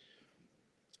bad?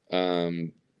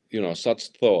 Um, such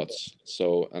thoughts.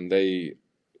 So, and they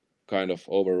kind of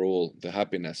overrule the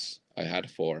happiness I had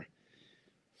for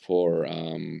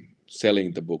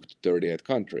selling the book to 38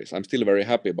 countries. I'm still very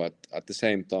happy, but at the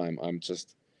same time, I'm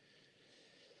just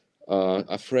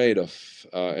afraid of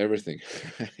everything.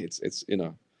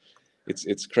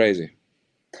 It's crazy.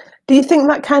 Do you think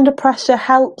that kind of pressure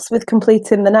helps with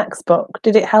completing the next book?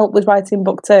 Did it help with writing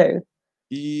book two?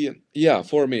 Yeah,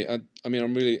 for me, I mean,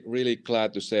 I'm really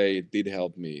glad to say it did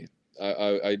help me.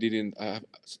 I didn't.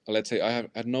 Let's say I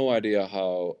had no idea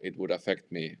how it would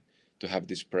affect me to have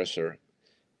this pressure.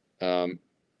 Um,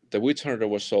 the Witch Hunter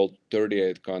was sold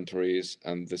 38 countries,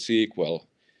 and the sequel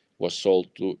is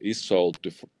sold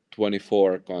to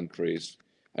 24 countries,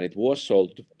 and it was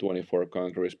sold to 24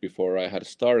 countries before I had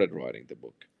started writing the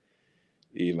book,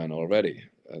 even already.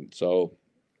 And so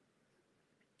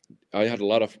I had a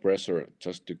lot of pressure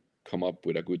just to come up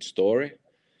with a good story,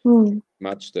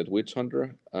 match that Witch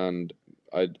Hunter, and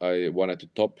I wanted to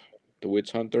top the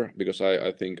Witch Hunter because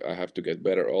I think I have to get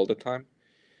better all the time.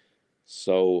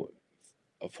 So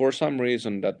for some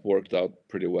reason that worked out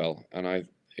pretty well, and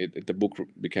the book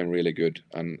became really good,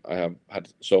 and I have had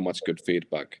so much good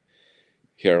feedback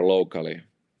here locally.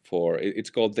 It's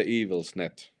called The Evil's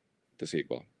Net, the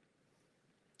sequel,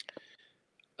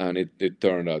 and it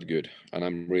turned out good, and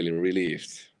I'm really relieved.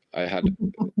 I had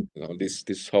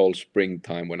this whole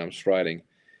springtime when I was writing.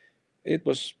 It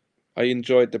was I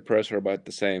enjoyed the pressure, but at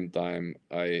the same time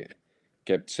I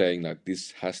kept saying that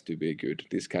this has to be good.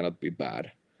 This cannot be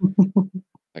bad.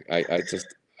 Like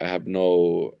I have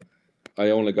no I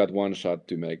only got one shot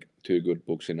to make two good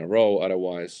books in a row.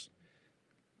 Otherwise,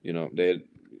 they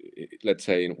let's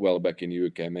say back in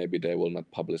UK, maybe they will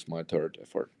not publish my third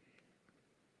effort.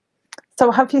 So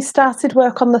have you started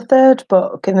work on the third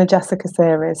book in the Jessica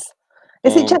series?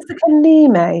 Is it Um, Jessica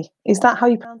Niemi? Is that how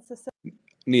you pronounce it?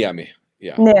 Niemi,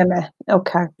 yeah, Niemi.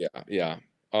 Okay. yeah.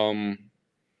 Um,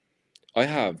 I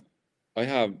have, I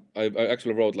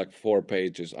actually wrote like 4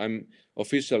 pages. I'm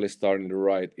officially starting to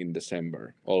write in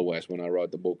December. Always when I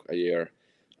write the book a year,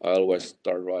 I always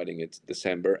start writing it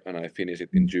December and I finish it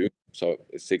in June. So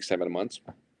it's 6-7 months.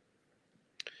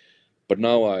 But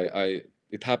now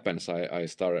it happens. I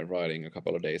started writing a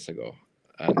couple of days ago,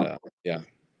 and yeah.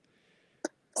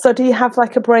 So do you have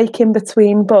like a break in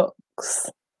between books?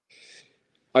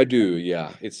 I do,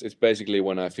 yeah. It's basically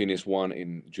when I finish one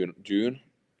in June,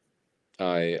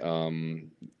 I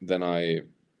then I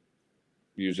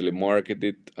usually market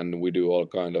it, and we do all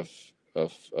kind of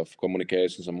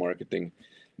communications and marketing.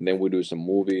 And then we do some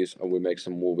movies, and we make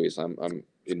some movies. I'm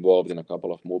involved in a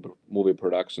couple of movie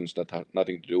productions that have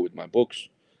nothing to do with my books,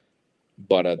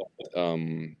 but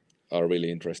um, are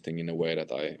really interesting in a way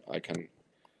that I can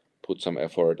put some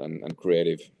effort and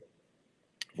creative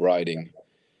writing.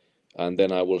 And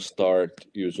then I will start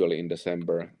usually in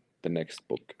December the next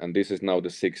book. And this is now the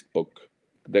sixth book.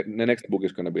 The next book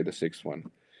is going to be the sixth one.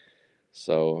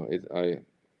 So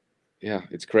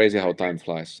it's crazy how time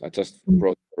flies. I just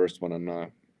wrote the first one and now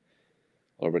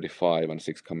already 5 and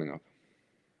 6 coming up.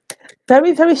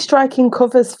 Very, very striking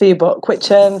covers for your book, which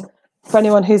for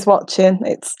anyone who's watching,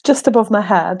 it's just above my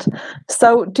head.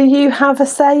 So do you have a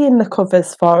say in the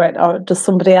covers for it, or does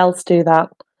somebody else do that?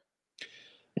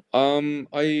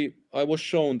 I was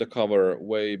shown the cover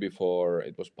way before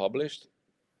it was published,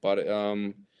 but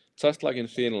just like in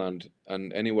Finland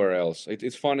and anywhere else,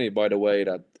 it's funny by the way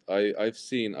that I've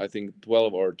seen I think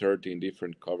 12 or 13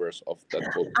 different covers of that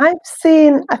book. I've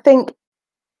seen, I think,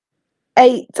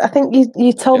 8. I think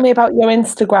you told me about your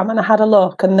Instagram, and I had a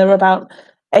look, and there were about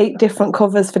 8 different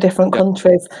covers for different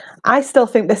countries. I still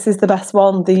think this is the best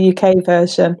one, the UK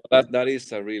version. That is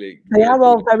a really They are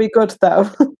all good. very good, though.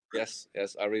 Yes,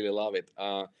 I really love it.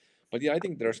 But yeah, I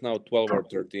think there's now 12 or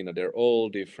 13, and they're all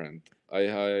different.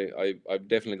 I'm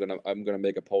definitely I'm gonna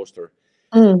make a poster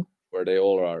where they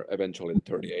all are eventually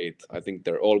 38. I think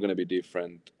they're all gonna be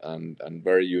different and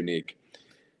very unique.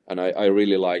 And I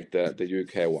really like the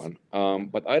UK one.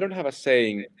 But I don't have a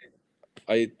saying.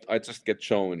 I just get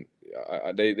shown.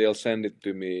 They'll send it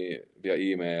to me via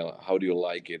email. How do you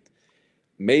like it?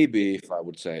 Maybe if I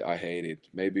would say I hate it,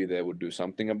 maybe they would do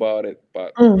something about it.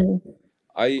 But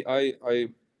I I I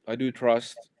I do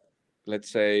trust. Let's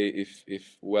say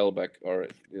if Welbeck or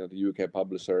the UK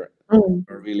publisher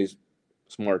are really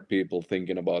smart people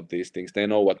thinking about these things. They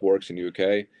know what works in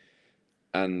UK,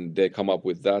 and they come up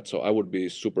with that. So I would be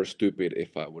super stupid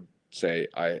if I would say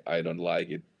I don't like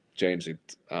it, change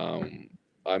it.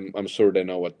 I'm sure they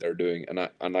know what they're doing,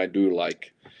 and I do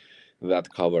like that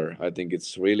cover. I think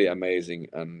it's really amazing,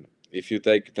 and if you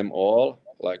take them all,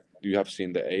 like you have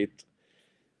seen the 8,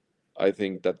 I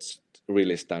think that's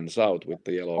really stands out with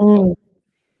the yellow color.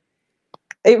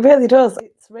 It really does.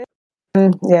 It's really,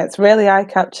 yeah, it's really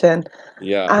eye-catching.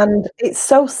 Yeah, And it's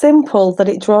so simple that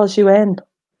it draws you in.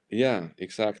 yeah,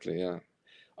 exactly. Yeah,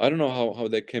 I don't know how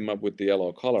they came up with the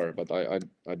yellow color, but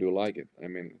I do like it. I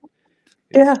mean,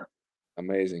 it's Yeah.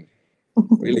 amazing,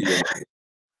 really unique.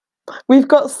 We've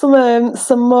got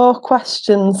some more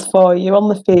questions for you on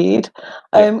the feed.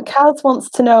 Yeah. Kaz wants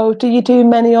to know, do you do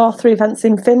many author events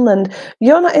in Finland?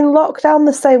 You're not in lockdown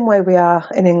the same way we are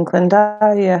in England,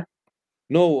 are you?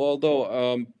 No,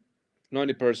 although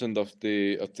 90% of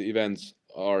the events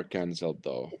are cancelled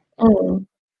though. Mm,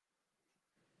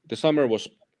 The summer was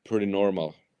pretty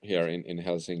normal here in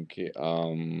Helsinki.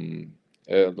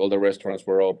 All the restaurants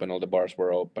were open, all the bars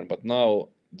were open, but now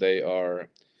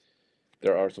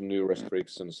there are some new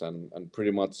restrictions, and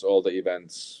pretty much all the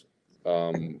events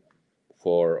um,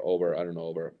 for over, I don't know,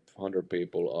 over 100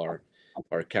 people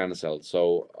are cancelled.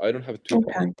 So I don't have too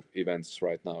many okay. events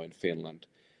right now in Finland.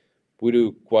 We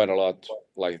do quite a lot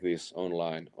like this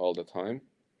online all the time,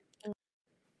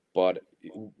 but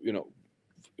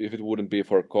if it wouldn't be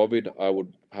for COVID, I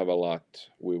would have a lot.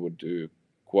 We would do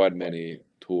quite many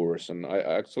tours, and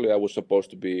I was supposed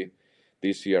to be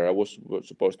this year. I was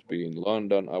supposed to be in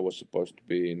London. I was supposed to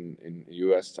be in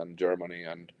US and Germany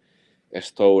and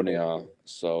Estonia.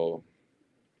 So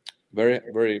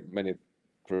very many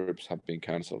trips have been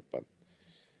cancelled, but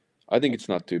I think it's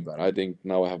not too bad. I think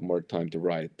now I have more time to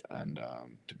write and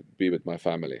to be with my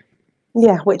family.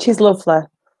 Yeah, which is lovely.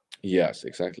 Yes,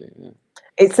 exactly. Yeah.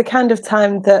 It's the kind of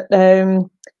time that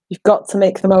you've got to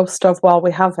make the most of while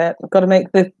we have it. We've got to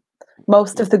make the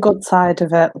most of the good side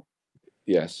of it.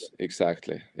 Yes,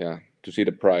 exactly. Yeah, to see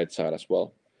the bright side as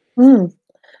well. Mm.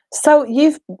 So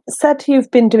you've said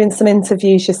you've been doing some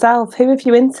interviews yourself. Who have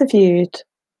you interviewed?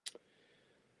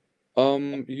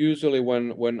 Usually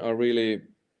when a really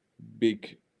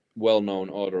big, well-known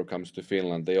author comes to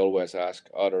Finland, they always ask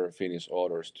other Finnish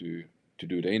authors to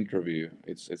do the interview.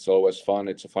 It's always fun.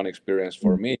 It's a fun experience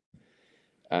for me,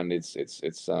 and it's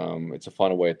a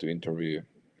fun way to interview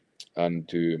and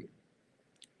to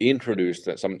introduce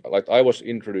some, like I was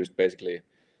introduced basically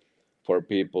for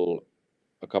people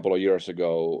a couple of years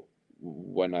ago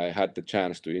when I had the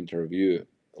chance to interview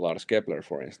Lars Kepler,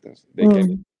 for instance. They came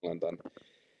to Mm. Finland and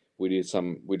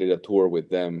we did a tour with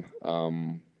them.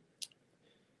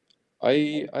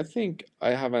 I think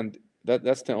I haven't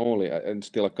that's the only, and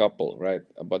still a couple, right?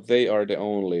 But they are the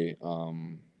only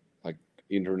like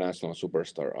international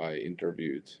superstar I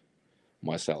interviewed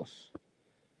myself.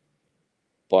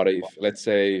 But if, let's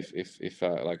say, if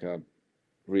like a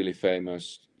really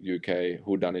famous UK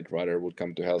whodunit writer would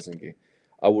come to Helsinki,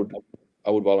 I would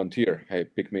I would volunteer. Hey,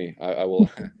 pick me. I will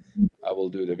I will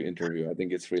do the interview. I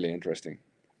think it's really interesting.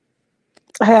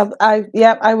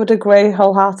 Yeah, I would agree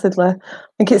wholeheartedly. I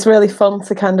think it's really fun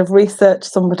to kind of research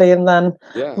somebody and then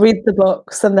Yeah, read the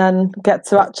books and then get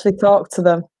to actually talk to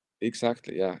them.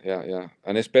 exactly. Yeah, yeah, yeah.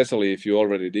 And especially if you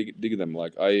already dig them.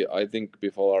 Like I think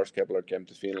before Lars Kepler came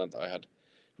to Finland, I had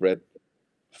read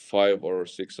 5 or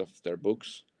 6 of their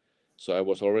books, so I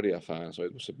was already a fan. So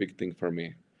it was a big thing for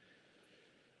me.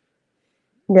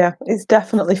 Yeah, it's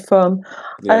definitely fun.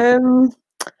 Yeah, Um,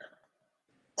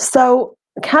 so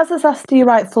Kaz has asked, do you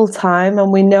write full time?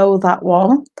 And we know that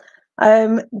one.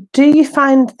 Um, do you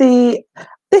find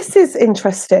this is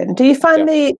interesting. Do you yeah. find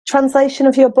the translation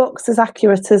of your books as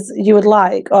accurate as you would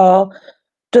like, or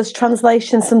does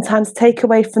translation sometimes take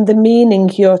away from the meaning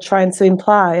you're trying to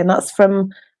imply? And that's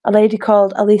from a lady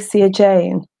called Alicia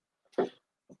Jane. So,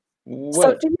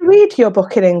 Well, do you read your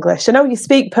book in English? I know you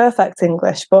speak perfect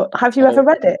English, but have you ever oh,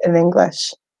 read it in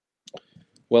English?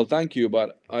 well, thank you,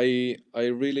 but I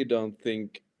really don't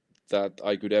think that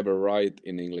I could ever write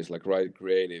in English, like write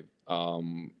creative.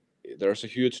 There's a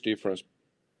huge difference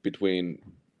between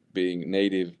being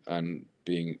native and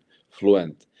being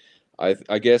fluent.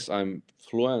 I guess I'm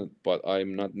fluent, but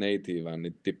I'm not native, and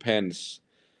it depends.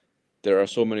 There are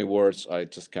so many words I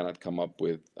just cannot come up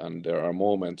with, and there are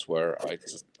moments where I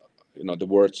just, the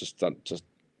words just don't, just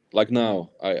like now.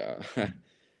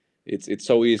 It's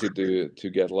so easy to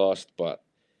get lost, but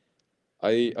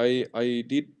I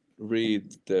did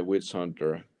read the Witch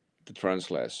Hunter, the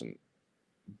translation,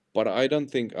 but I don't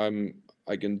think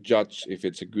I can judge if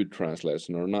it's a good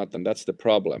translation or not, and that's the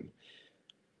problem.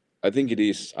 I think it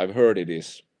is. I've heard it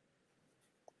is,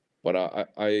 but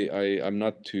I'm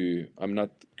not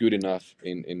good enough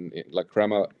in like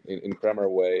grammar in grammar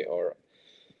way or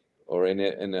in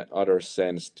a other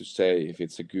sense to say if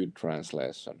it's a good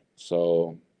translation.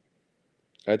 So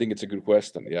I think it's a good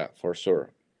question. Yeah, for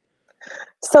sure.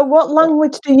 So, what But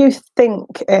language do you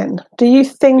think in? Do you in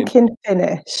think in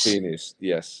Finnish? Finnish,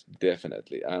 yes,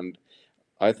 definitely, and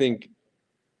I think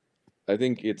I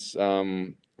think it's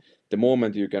the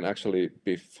moment you can actually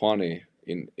be funny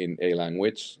in a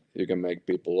language, you can make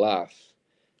people laugh.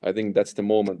 I think that's the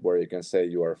moment where you can say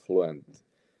you are fluent.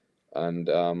 And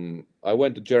I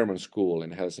went to German school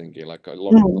in Helsinki like a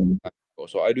long Mm. time ago.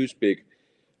 So I do speak.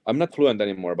 I'm not fluent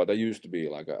anymore, but I used to be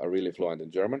like a really fluent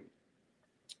in German.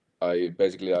 I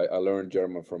learned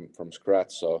German from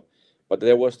scratch. So, but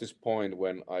there was this point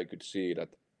when I could see that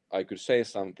I could say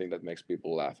something that makes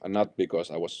people laugh, and not because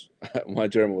I was my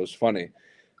German was funny.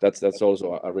 That's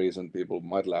also a reason people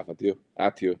might laugh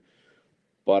at you.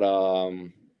 But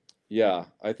yeah,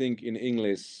 I think in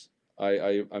English,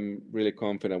 I'm really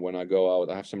confident when I go out.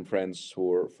 I have some friends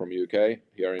who are from UK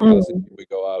here in Mm. Helsinki. We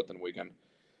go out and we can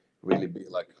really be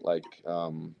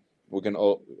we can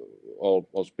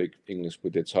all speak English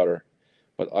with each other.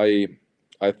 But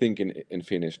I think in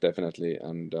Finnish definitely,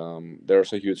 and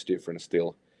there's a huge difference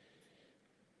still.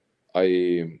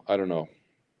 I don't know.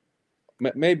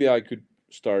 Maybe I could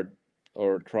start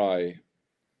or try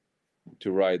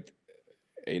to write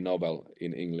a novel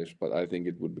in English, but I think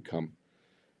it would become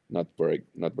not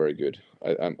very good.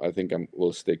 I think I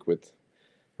will stick with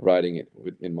writing it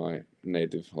in my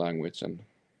native language, and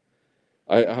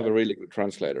I have a really good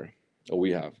translator. Or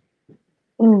we have.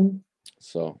 Mm.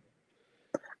 So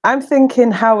I'm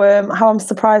thinking how I'm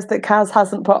surprised that Kaz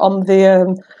hasn't put on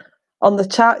the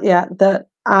chat yet that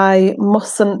I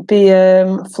mustn't be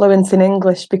fluent in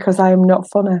English because I am not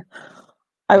funny.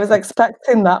 I was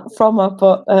expecting that from her,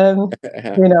 but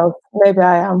yeah, maybe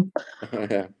I am.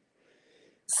 yeah.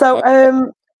 So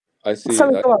I, I see.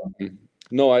 sorry, go on.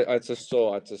 No, I just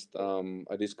saw.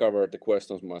 I discovered the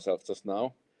questions myself just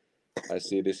now. I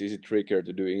see this is trickier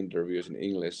to do interviews in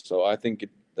English. So I think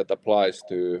that applies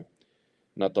to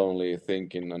not only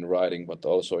thinking and writing, but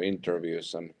also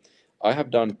interviews. And I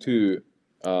have done two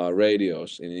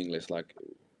radios in English, like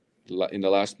in the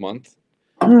last month,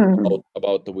 Mm.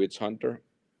 about the witch hunter,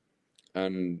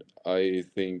 and I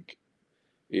think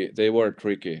they were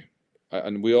tricky.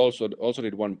 And we also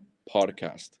did one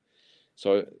podcast.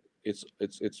 So it's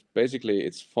basically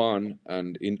it's fun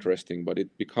and interesting, but it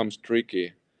becomes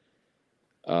tricky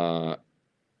uh,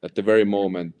 at the very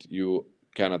moment you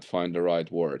cannot find the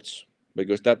right words,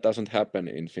 because that doesn't happen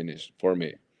in Finnish for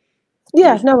me.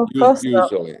 Yeah, no, of course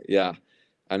not. Usually, yeah,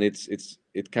 and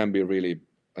it can be really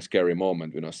a scary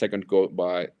moment. Second go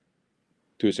by,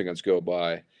 2 seconds go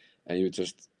by, and you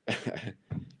just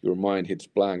your mind hits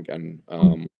blank, and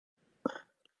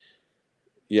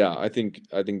yeah, I think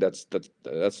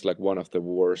that's like one of the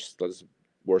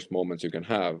worst moments you can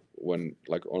have when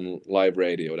like on live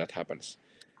radio that happens.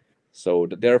 So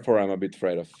therefore, I'm a bit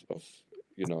afraid of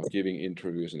giving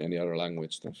interviews in any other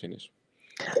language than Finnish.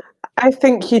 I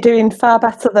think you're doing far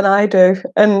better than I do,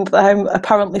 and I'm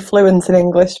apparently fluent in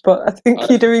English, but I think I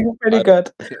you're doing pretty I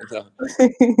don't good. no.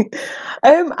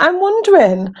 I'm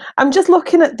wondering. I'm just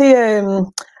looking at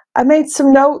I made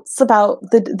some notes about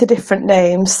the different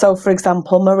names. So, for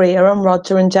example, Maria and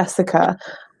Roger and Jessica.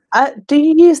 Do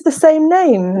you use the same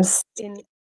names in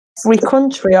every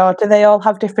country, or do they all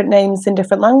have different names in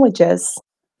different languages?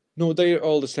 No, they're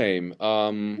all the same.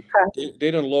 Okay. They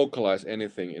don't localize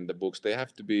anything in the books. They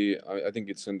have to be. I think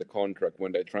it's in the contract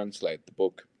when they translate the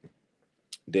book.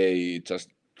 They just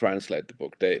translate the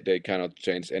book. They cannot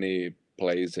change any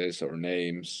places or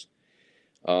names.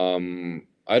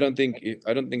 I don't think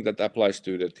that applies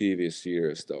to the TV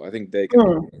series though. I think they can do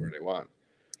Hmm. whatever they want.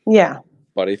 Yeah.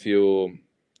 But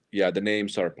yeah, the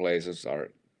names or places are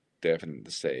definitely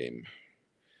the same.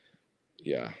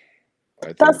 Yeah, I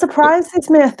That think. surprises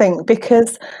me, I think,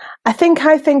 because I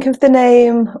think of the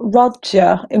name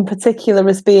Roger in particular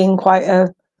as being quite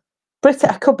a British.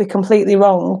 I could be completely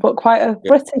wrong, but quite a Yeah,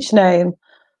 British name.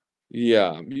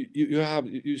 yeah.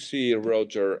 You see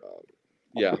Roger.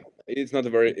 Yeah, it's not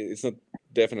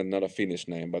definitely not a Finnish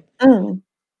name, but Mm.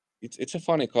 it's a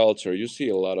funny culture. You see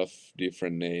a lot of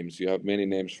different names. You have many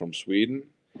names from Sweden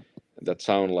that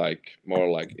sound like more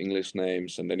like English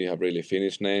names, and then you have really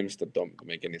Finnish names that don't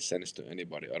make any sense to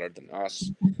anybody other than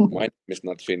us. My name is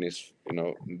not Finnish,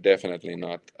 definitely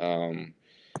not.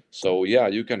 So yeah,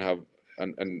 you can have,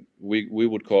 and we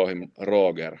would call him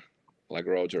Roger, like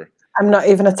Roger. I'm not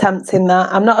even attempting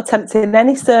that. I'm not attempting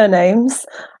any surnames,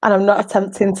 and I'm not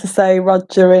attempting to say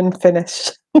Roger in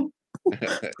Finnish.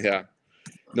 Yeah,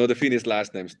 no, the Finnish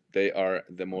last names, they are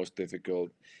the most difficult.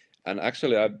 And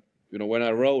actually, when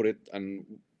I wrote it, and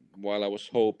while I was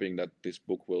hoping that this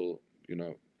book will,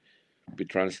 be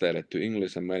translated to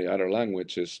English and many other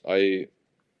languages, I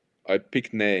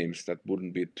picked names that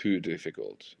wouldn't be too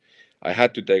difficult. I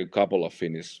had to take a couple of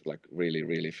Finnish, like really,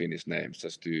 really Finnish names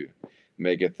just to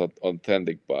make it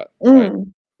authentic. But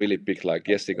Mm. really pick like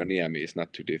Jessica Niemi is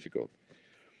not too difficult.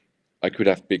 I could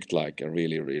have picked like a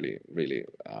really, really, really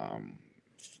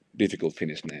difficult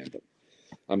Finnish name, but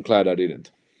I'm glad I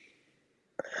didn't.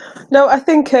 No, I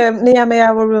think Niami,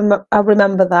 I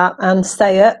remember that, and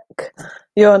Seeck,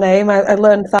 your name. I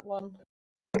learned that one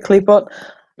quickly, but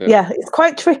yeah, it's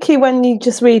quite tricky when you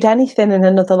just read anything in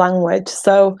another language.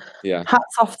 So Yeah.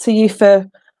 hats off to you for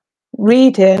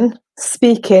reading,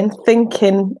 speaking,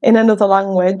 thinking in another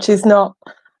language is not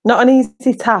an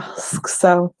easy task.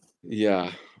 So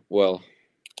Yeah, well,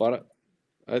 but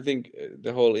I think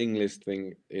the whole English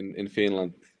thing in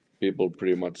Finland, people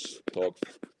pretty much talk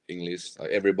English.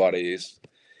 Everybody is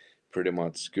pretty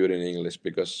much good in English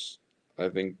because I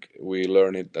think we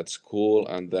learn it at school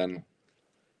and then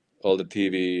all the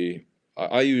TV.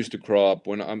 I used to grow up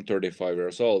when I'm 35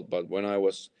 years old, but when I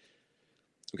was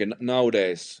okay,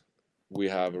 nowadays we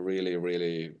have really,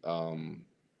 really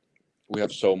we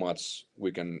have so much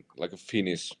we can like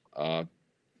Finnish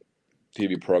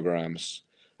TV programs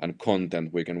and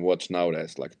content we can watch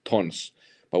nowadays, like tons.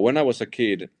 But when I was a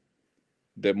kid,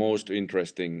 the most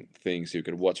interesting things you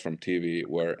could watch from TV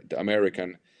were the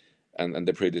American and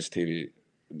the British TV,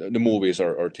 the movies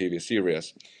or TV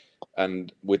series,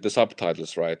 and with the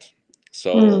subtitles, right?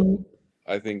 So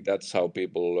I think that's how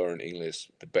people learn English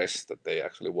the best, that they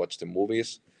actually watch the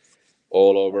movies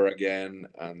all over again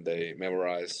and they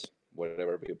memorize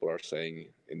whatever people are saying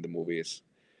in the movies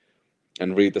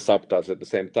and read the subtitles at the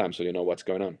same time so you know what's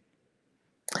going on.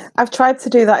 I've tried to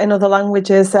do that in other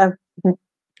languages. I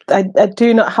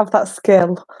do not have that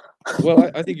skill.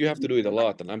 Well, I think you have to do it a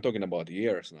lot, and I'm talking about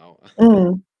years now.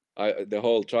 The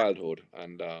whole childhood,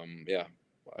 and yeah,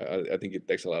 I think it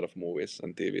takes a lot of movies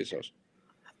and TV shows.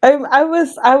 I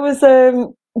was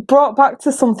brought back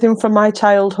to something from my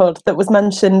childhood that was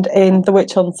mentioned in The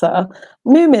Witch Hunter,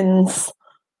 Moomins.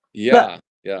 Yeah,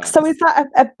 yeah. So is that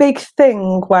a big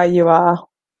thing where you are?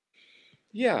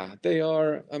 Yeah, they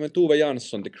are. I mean, Tove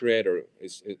Jansson, the creator,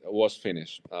 was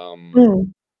Finnish.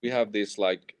 We have this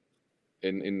like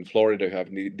in Florida, you have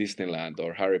Disneyland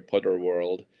or Harry Potter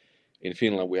World. In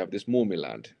Finland, we have this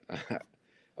Moomiland,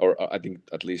 or I think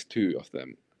at least two of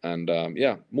them. And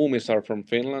yeah, Moomies are from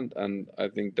Finland, and I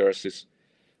think there's this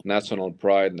national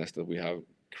prideness that we have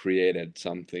created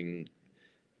something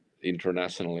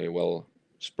internationally well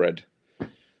spread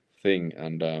thing.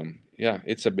 And yeah,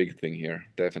 it's a big thing here,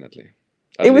 definitely.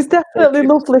 It was definitely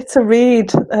lovely to read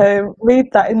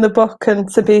that in the book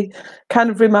and to be kind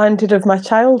of reminded of my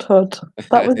childhood.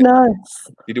 That was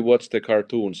nice. Did you watch the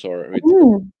cartoons or?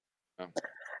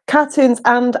 Cartoons,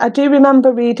 and I do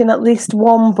remember reading at least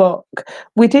one book.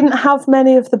 We didn't have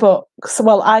many of the books.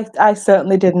 Well, I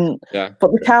certainly didn't. Yeah.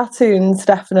 But the cartoons,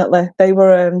 definitely, they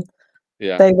were.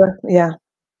 Yeah. They were. Yeah.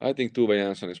 I think Tove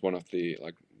Jansson is one of the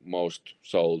like most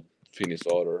sold Finnish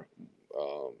author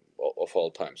of all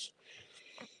times.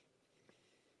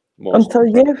 Until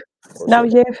you. Now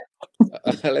you.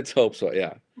 Let's hope so.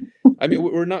 Yeah. I mean,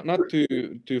 we're not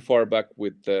too far back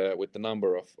with the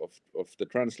number of the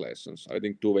translations. I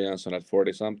think Tove Jansson at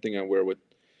 40 something, and we're with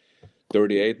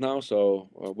 38 now. So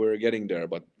we're getting there.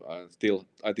 But still,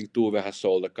 I think Tove has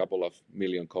sold a couple of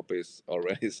million copies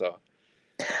already. So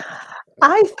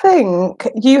I think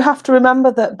you have to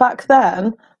remember that back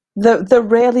then there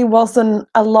really wasn't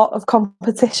a lot of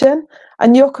competition,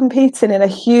 and you're competing in a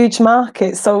huge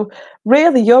market. So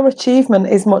really, your achievement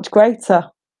is much greater.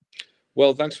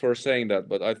 Well, thanks for saying that,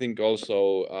 but I think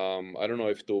also I don't know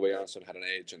if Tove Jansson had an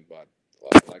agent, but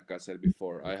like I said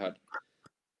before, I had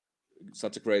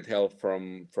such a great help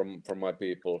from my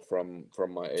people,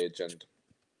 from my agent.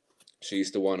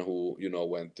 She's the one who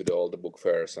went to all the book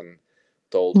fairs and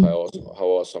told how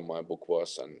awesome my book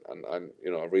was, and I'm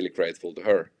really grateful to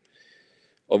her.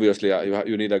 Obviously,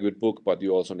 you need a good book, but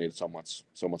you also need so much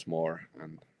more.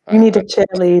 And you need a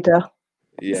cheerleader.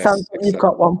 Yes, sounds like you've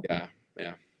got one. Yeah.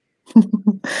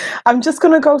 I'm just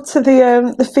going to go to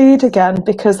the feed again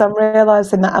because I'm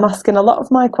realising that I'm asking a lot of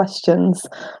my questions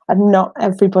and not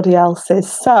everybody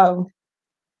else's. So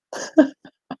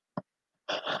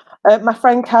my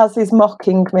friend Kaz is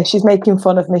mocking me. She's making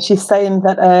fun of me. She's saying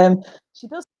that she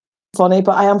does funny,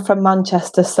 but I am from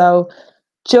Manchester, so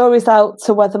jury's out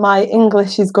to whether my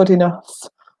English is good enough.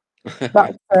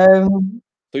 That's, so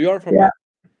you are from? Yeah.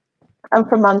 I'm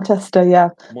from Manchester, yeah.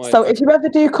 So if you ever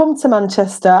do come to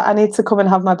Manchester, I need to come and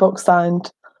have my book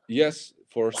signed. Yes,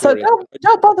 for sure. So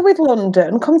don't bother with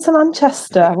London. Come to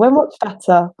Manchester. We're much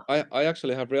better. I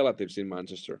actually have relatives in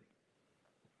Manchester.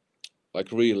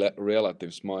 Like real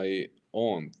relatives. My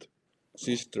aunt,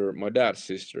 sister, my dad's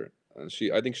sister, and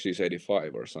I think she's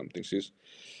 85 or something. She's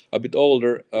a bit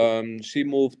older. She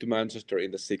moved to Manchester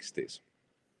in the 60s.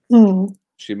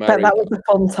 She But that married. was a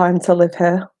fun time to live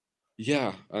here.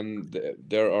 Yeah, and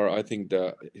there are, I think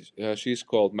she's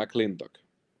called McClintock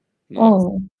now.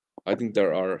 Mm. I think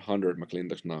there are 100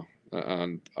 McClintocks now,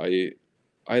 and I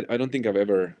don't think I've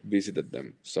ever visited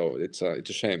them, so it's a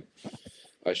shame.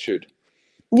 I should.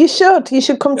 You should. You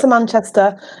should come Yeah, to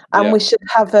Manchester, and yeah. we should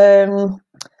have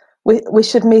we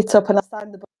should meet up, and I'll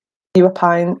sign the book. You a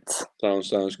pint.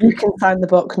 Sounds You good. can sign the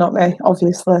book, not me,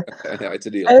 obviously. Yeah, it's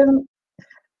a deal.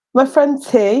 My friend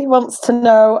T wants to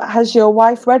know: has your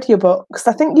wife read your books?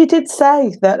 I think you did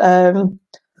say that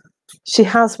she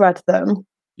has read them.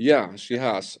 Yeah, she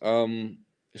has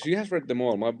read them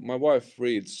all. My wife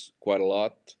reads quite a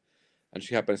lot, and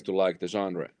she happens to like the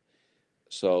genre.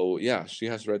 So yeah, she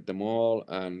has read them all,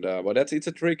 and but it's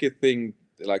a tricky thing.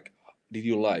 Like, did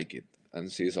you like it?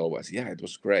 And she's always, yeah, it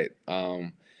was great.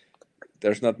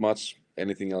 There's not much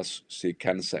anything else she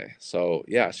can say. So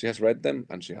yeah, she has read them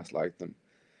and she has liked them.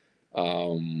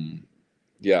 Um,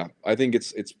 yeah, I think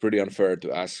it's pretty unfair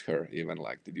to ask her even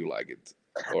like, did you like it?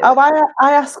 Oh, Or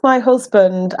I ask my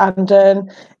husband, and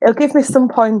he'll give me some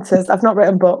pointers. I've not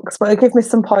written books, but he'll give me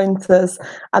some pointers,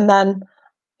 and then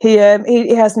he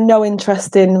has no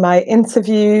interest in my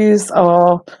interviews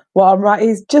or what I'm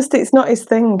writing. It's not his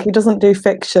thing. He doesn't do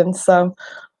fiction, so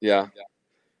yeah,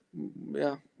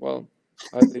 yeah. Well,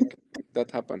 I think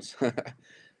that happens.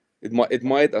 It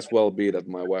might as well be that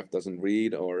my wife doesn't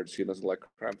read or she doesn't like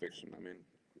crime fiction. I mean,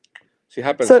 she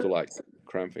happens so to like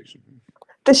crime fiction.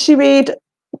 does she read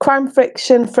crime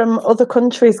fiction from other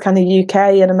countries, kind of UK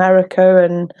and America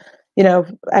and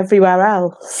everywhere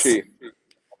else? She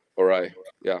or I,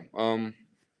 yeah.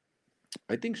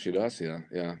 I think she does. Yeah,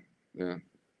 yeah, yeah.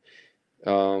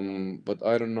 But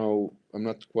I don't know. I'm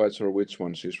not quite sure which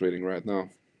one she's reading right now.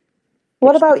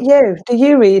 What But about you? Do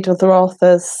you read other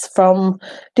authors from?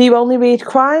 Do you only read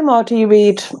crime, or do you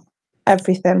read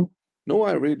everything? no,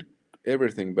 I read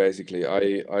everything basically.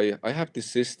 I have this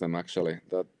system actually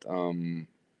that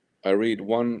I read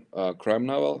one crime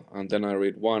novel and then I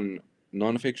read one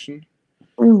nonfiction.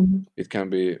 Mm. It can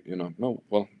be, no,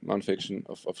 well, nonfiction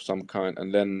of some kind,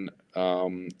 and then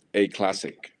a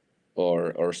classic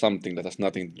or something that has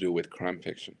nothing to do with crime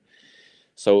fiction.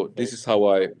 So this is how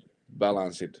I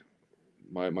balance it,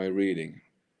 my reading.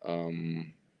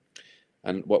 Um,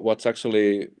 and what's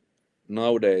actually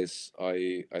nowadays,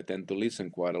 I tend to listen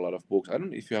quite a lot of books. I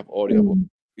don't know if you have audiobook, Mm.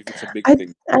 if it's a big I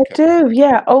thing. I do,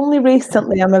 yeah. Only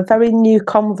recently, I'm a very new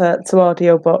convert to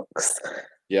audiobooks.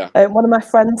 Yeah, One of my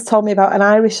friends told me about an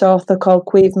Irish author called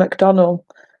Queeve MacDonald,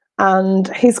 and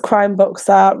his crime books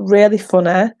are really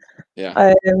funny.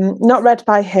 yeah, Not read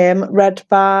by him, read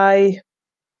by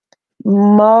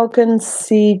Morgan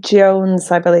C.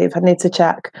 Jones, I believe. I need to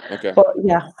check. okay, But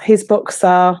yeah, his books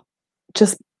are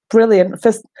just brilliant.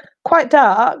 First, quite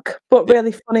dark, but yeah,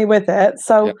 really funny with it. yeah.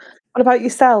 So, what about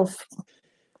yourself?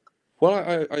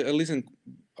 Well, I listen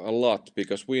a lot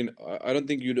because I don't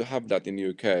think you do have that in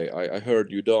UK. I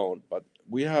heard you don't, but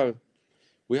we have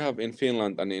in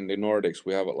Finland and in the Nordics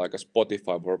we have like a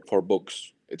Spotify for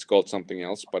books. It's called something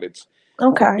else, but it's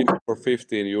Okay. for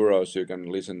 15 euros you can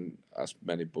listen as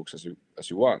many books as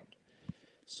you want.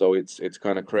 So it's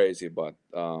kind of crazy, but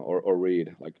or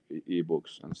read like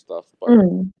ebooks and stuff. But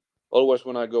Mm. always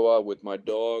when I go out with my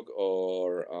dog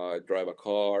or I drive a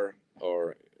car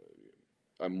or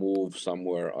I move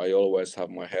somewhere, I always have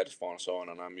my headphones on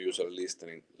and I'm usually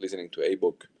listening to a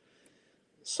book.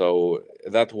 So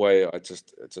that way I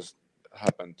just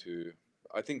happen to,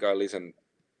 I think I listen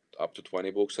up to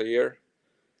 20 books a year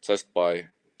just by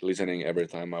listening every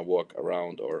time I walk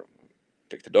around or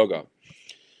take the dog out.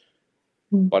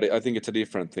 Mm. But I think it's a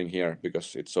different thing here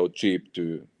because it's so cheap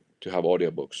to have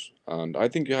audiobooks. And I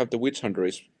think you have The Witch Hunter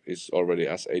is already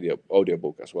as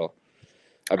audiobook as well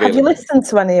Have you available. listened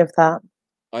to any of that?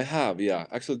 I have, yeah.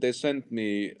 Actually, they sent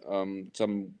me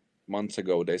some months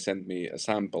ago. They sent me a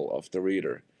sample of the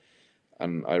reader,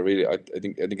 and I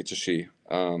think it's a she.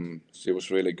 She was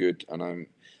really good, and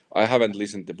I haven't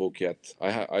listened the book yet.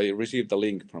 I received a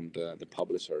link from the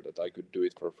publisher that I could do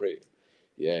it for free.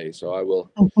 Yay! So I will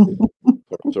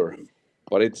for sure.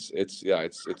 But it's yeah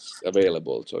it's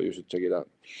available, so you should check it out.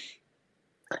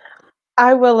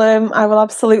 I will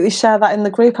absolutely share that in the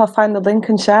group. I'll find the link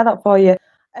and share that for you.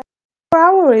 Our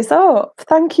hour is up.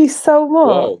 Thank you so much.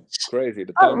 Whoa, crazy!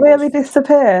 The That time really goes.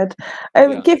 disappeared.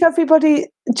 Yeah, Give everybody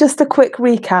just a quick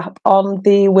recap on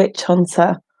the Witch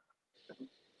Hunter.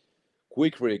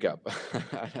 quick recap.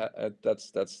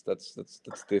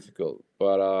 That's difficult,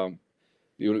 but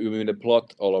you mean the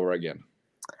plot all over again?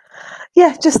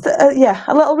 Yeah, just a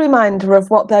little reminder of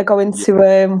what they're going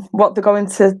Yeah.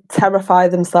 to terrify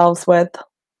themselves with.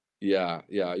 Yeah,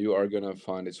 yeah, you are gonna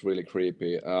find it's really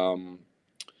creepy.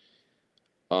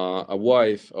 A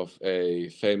wife of a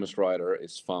famous writer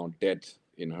is found dead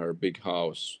in her big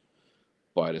house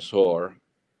by the shore,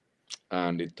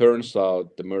 and it turns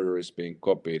out the murder is being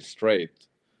copied straight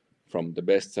from the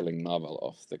best-selling novel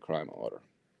of the crime author.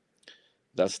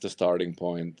 That's the starting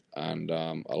point, and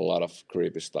a lot of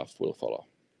creepy stuff will follow.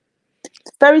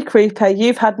 Very creepy.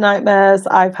 You've had nightmares.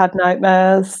 I've had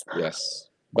nightmares. Yes,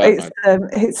 bad night.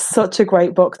 It's such a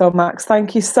great book, though, Max.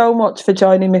 Thank you so much for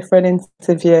joining me for an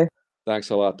interview.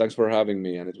 Thanks a lot. Thanks for having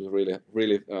me, and it was really,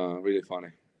 really, really funny.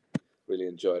 Really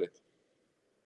enjoyed it.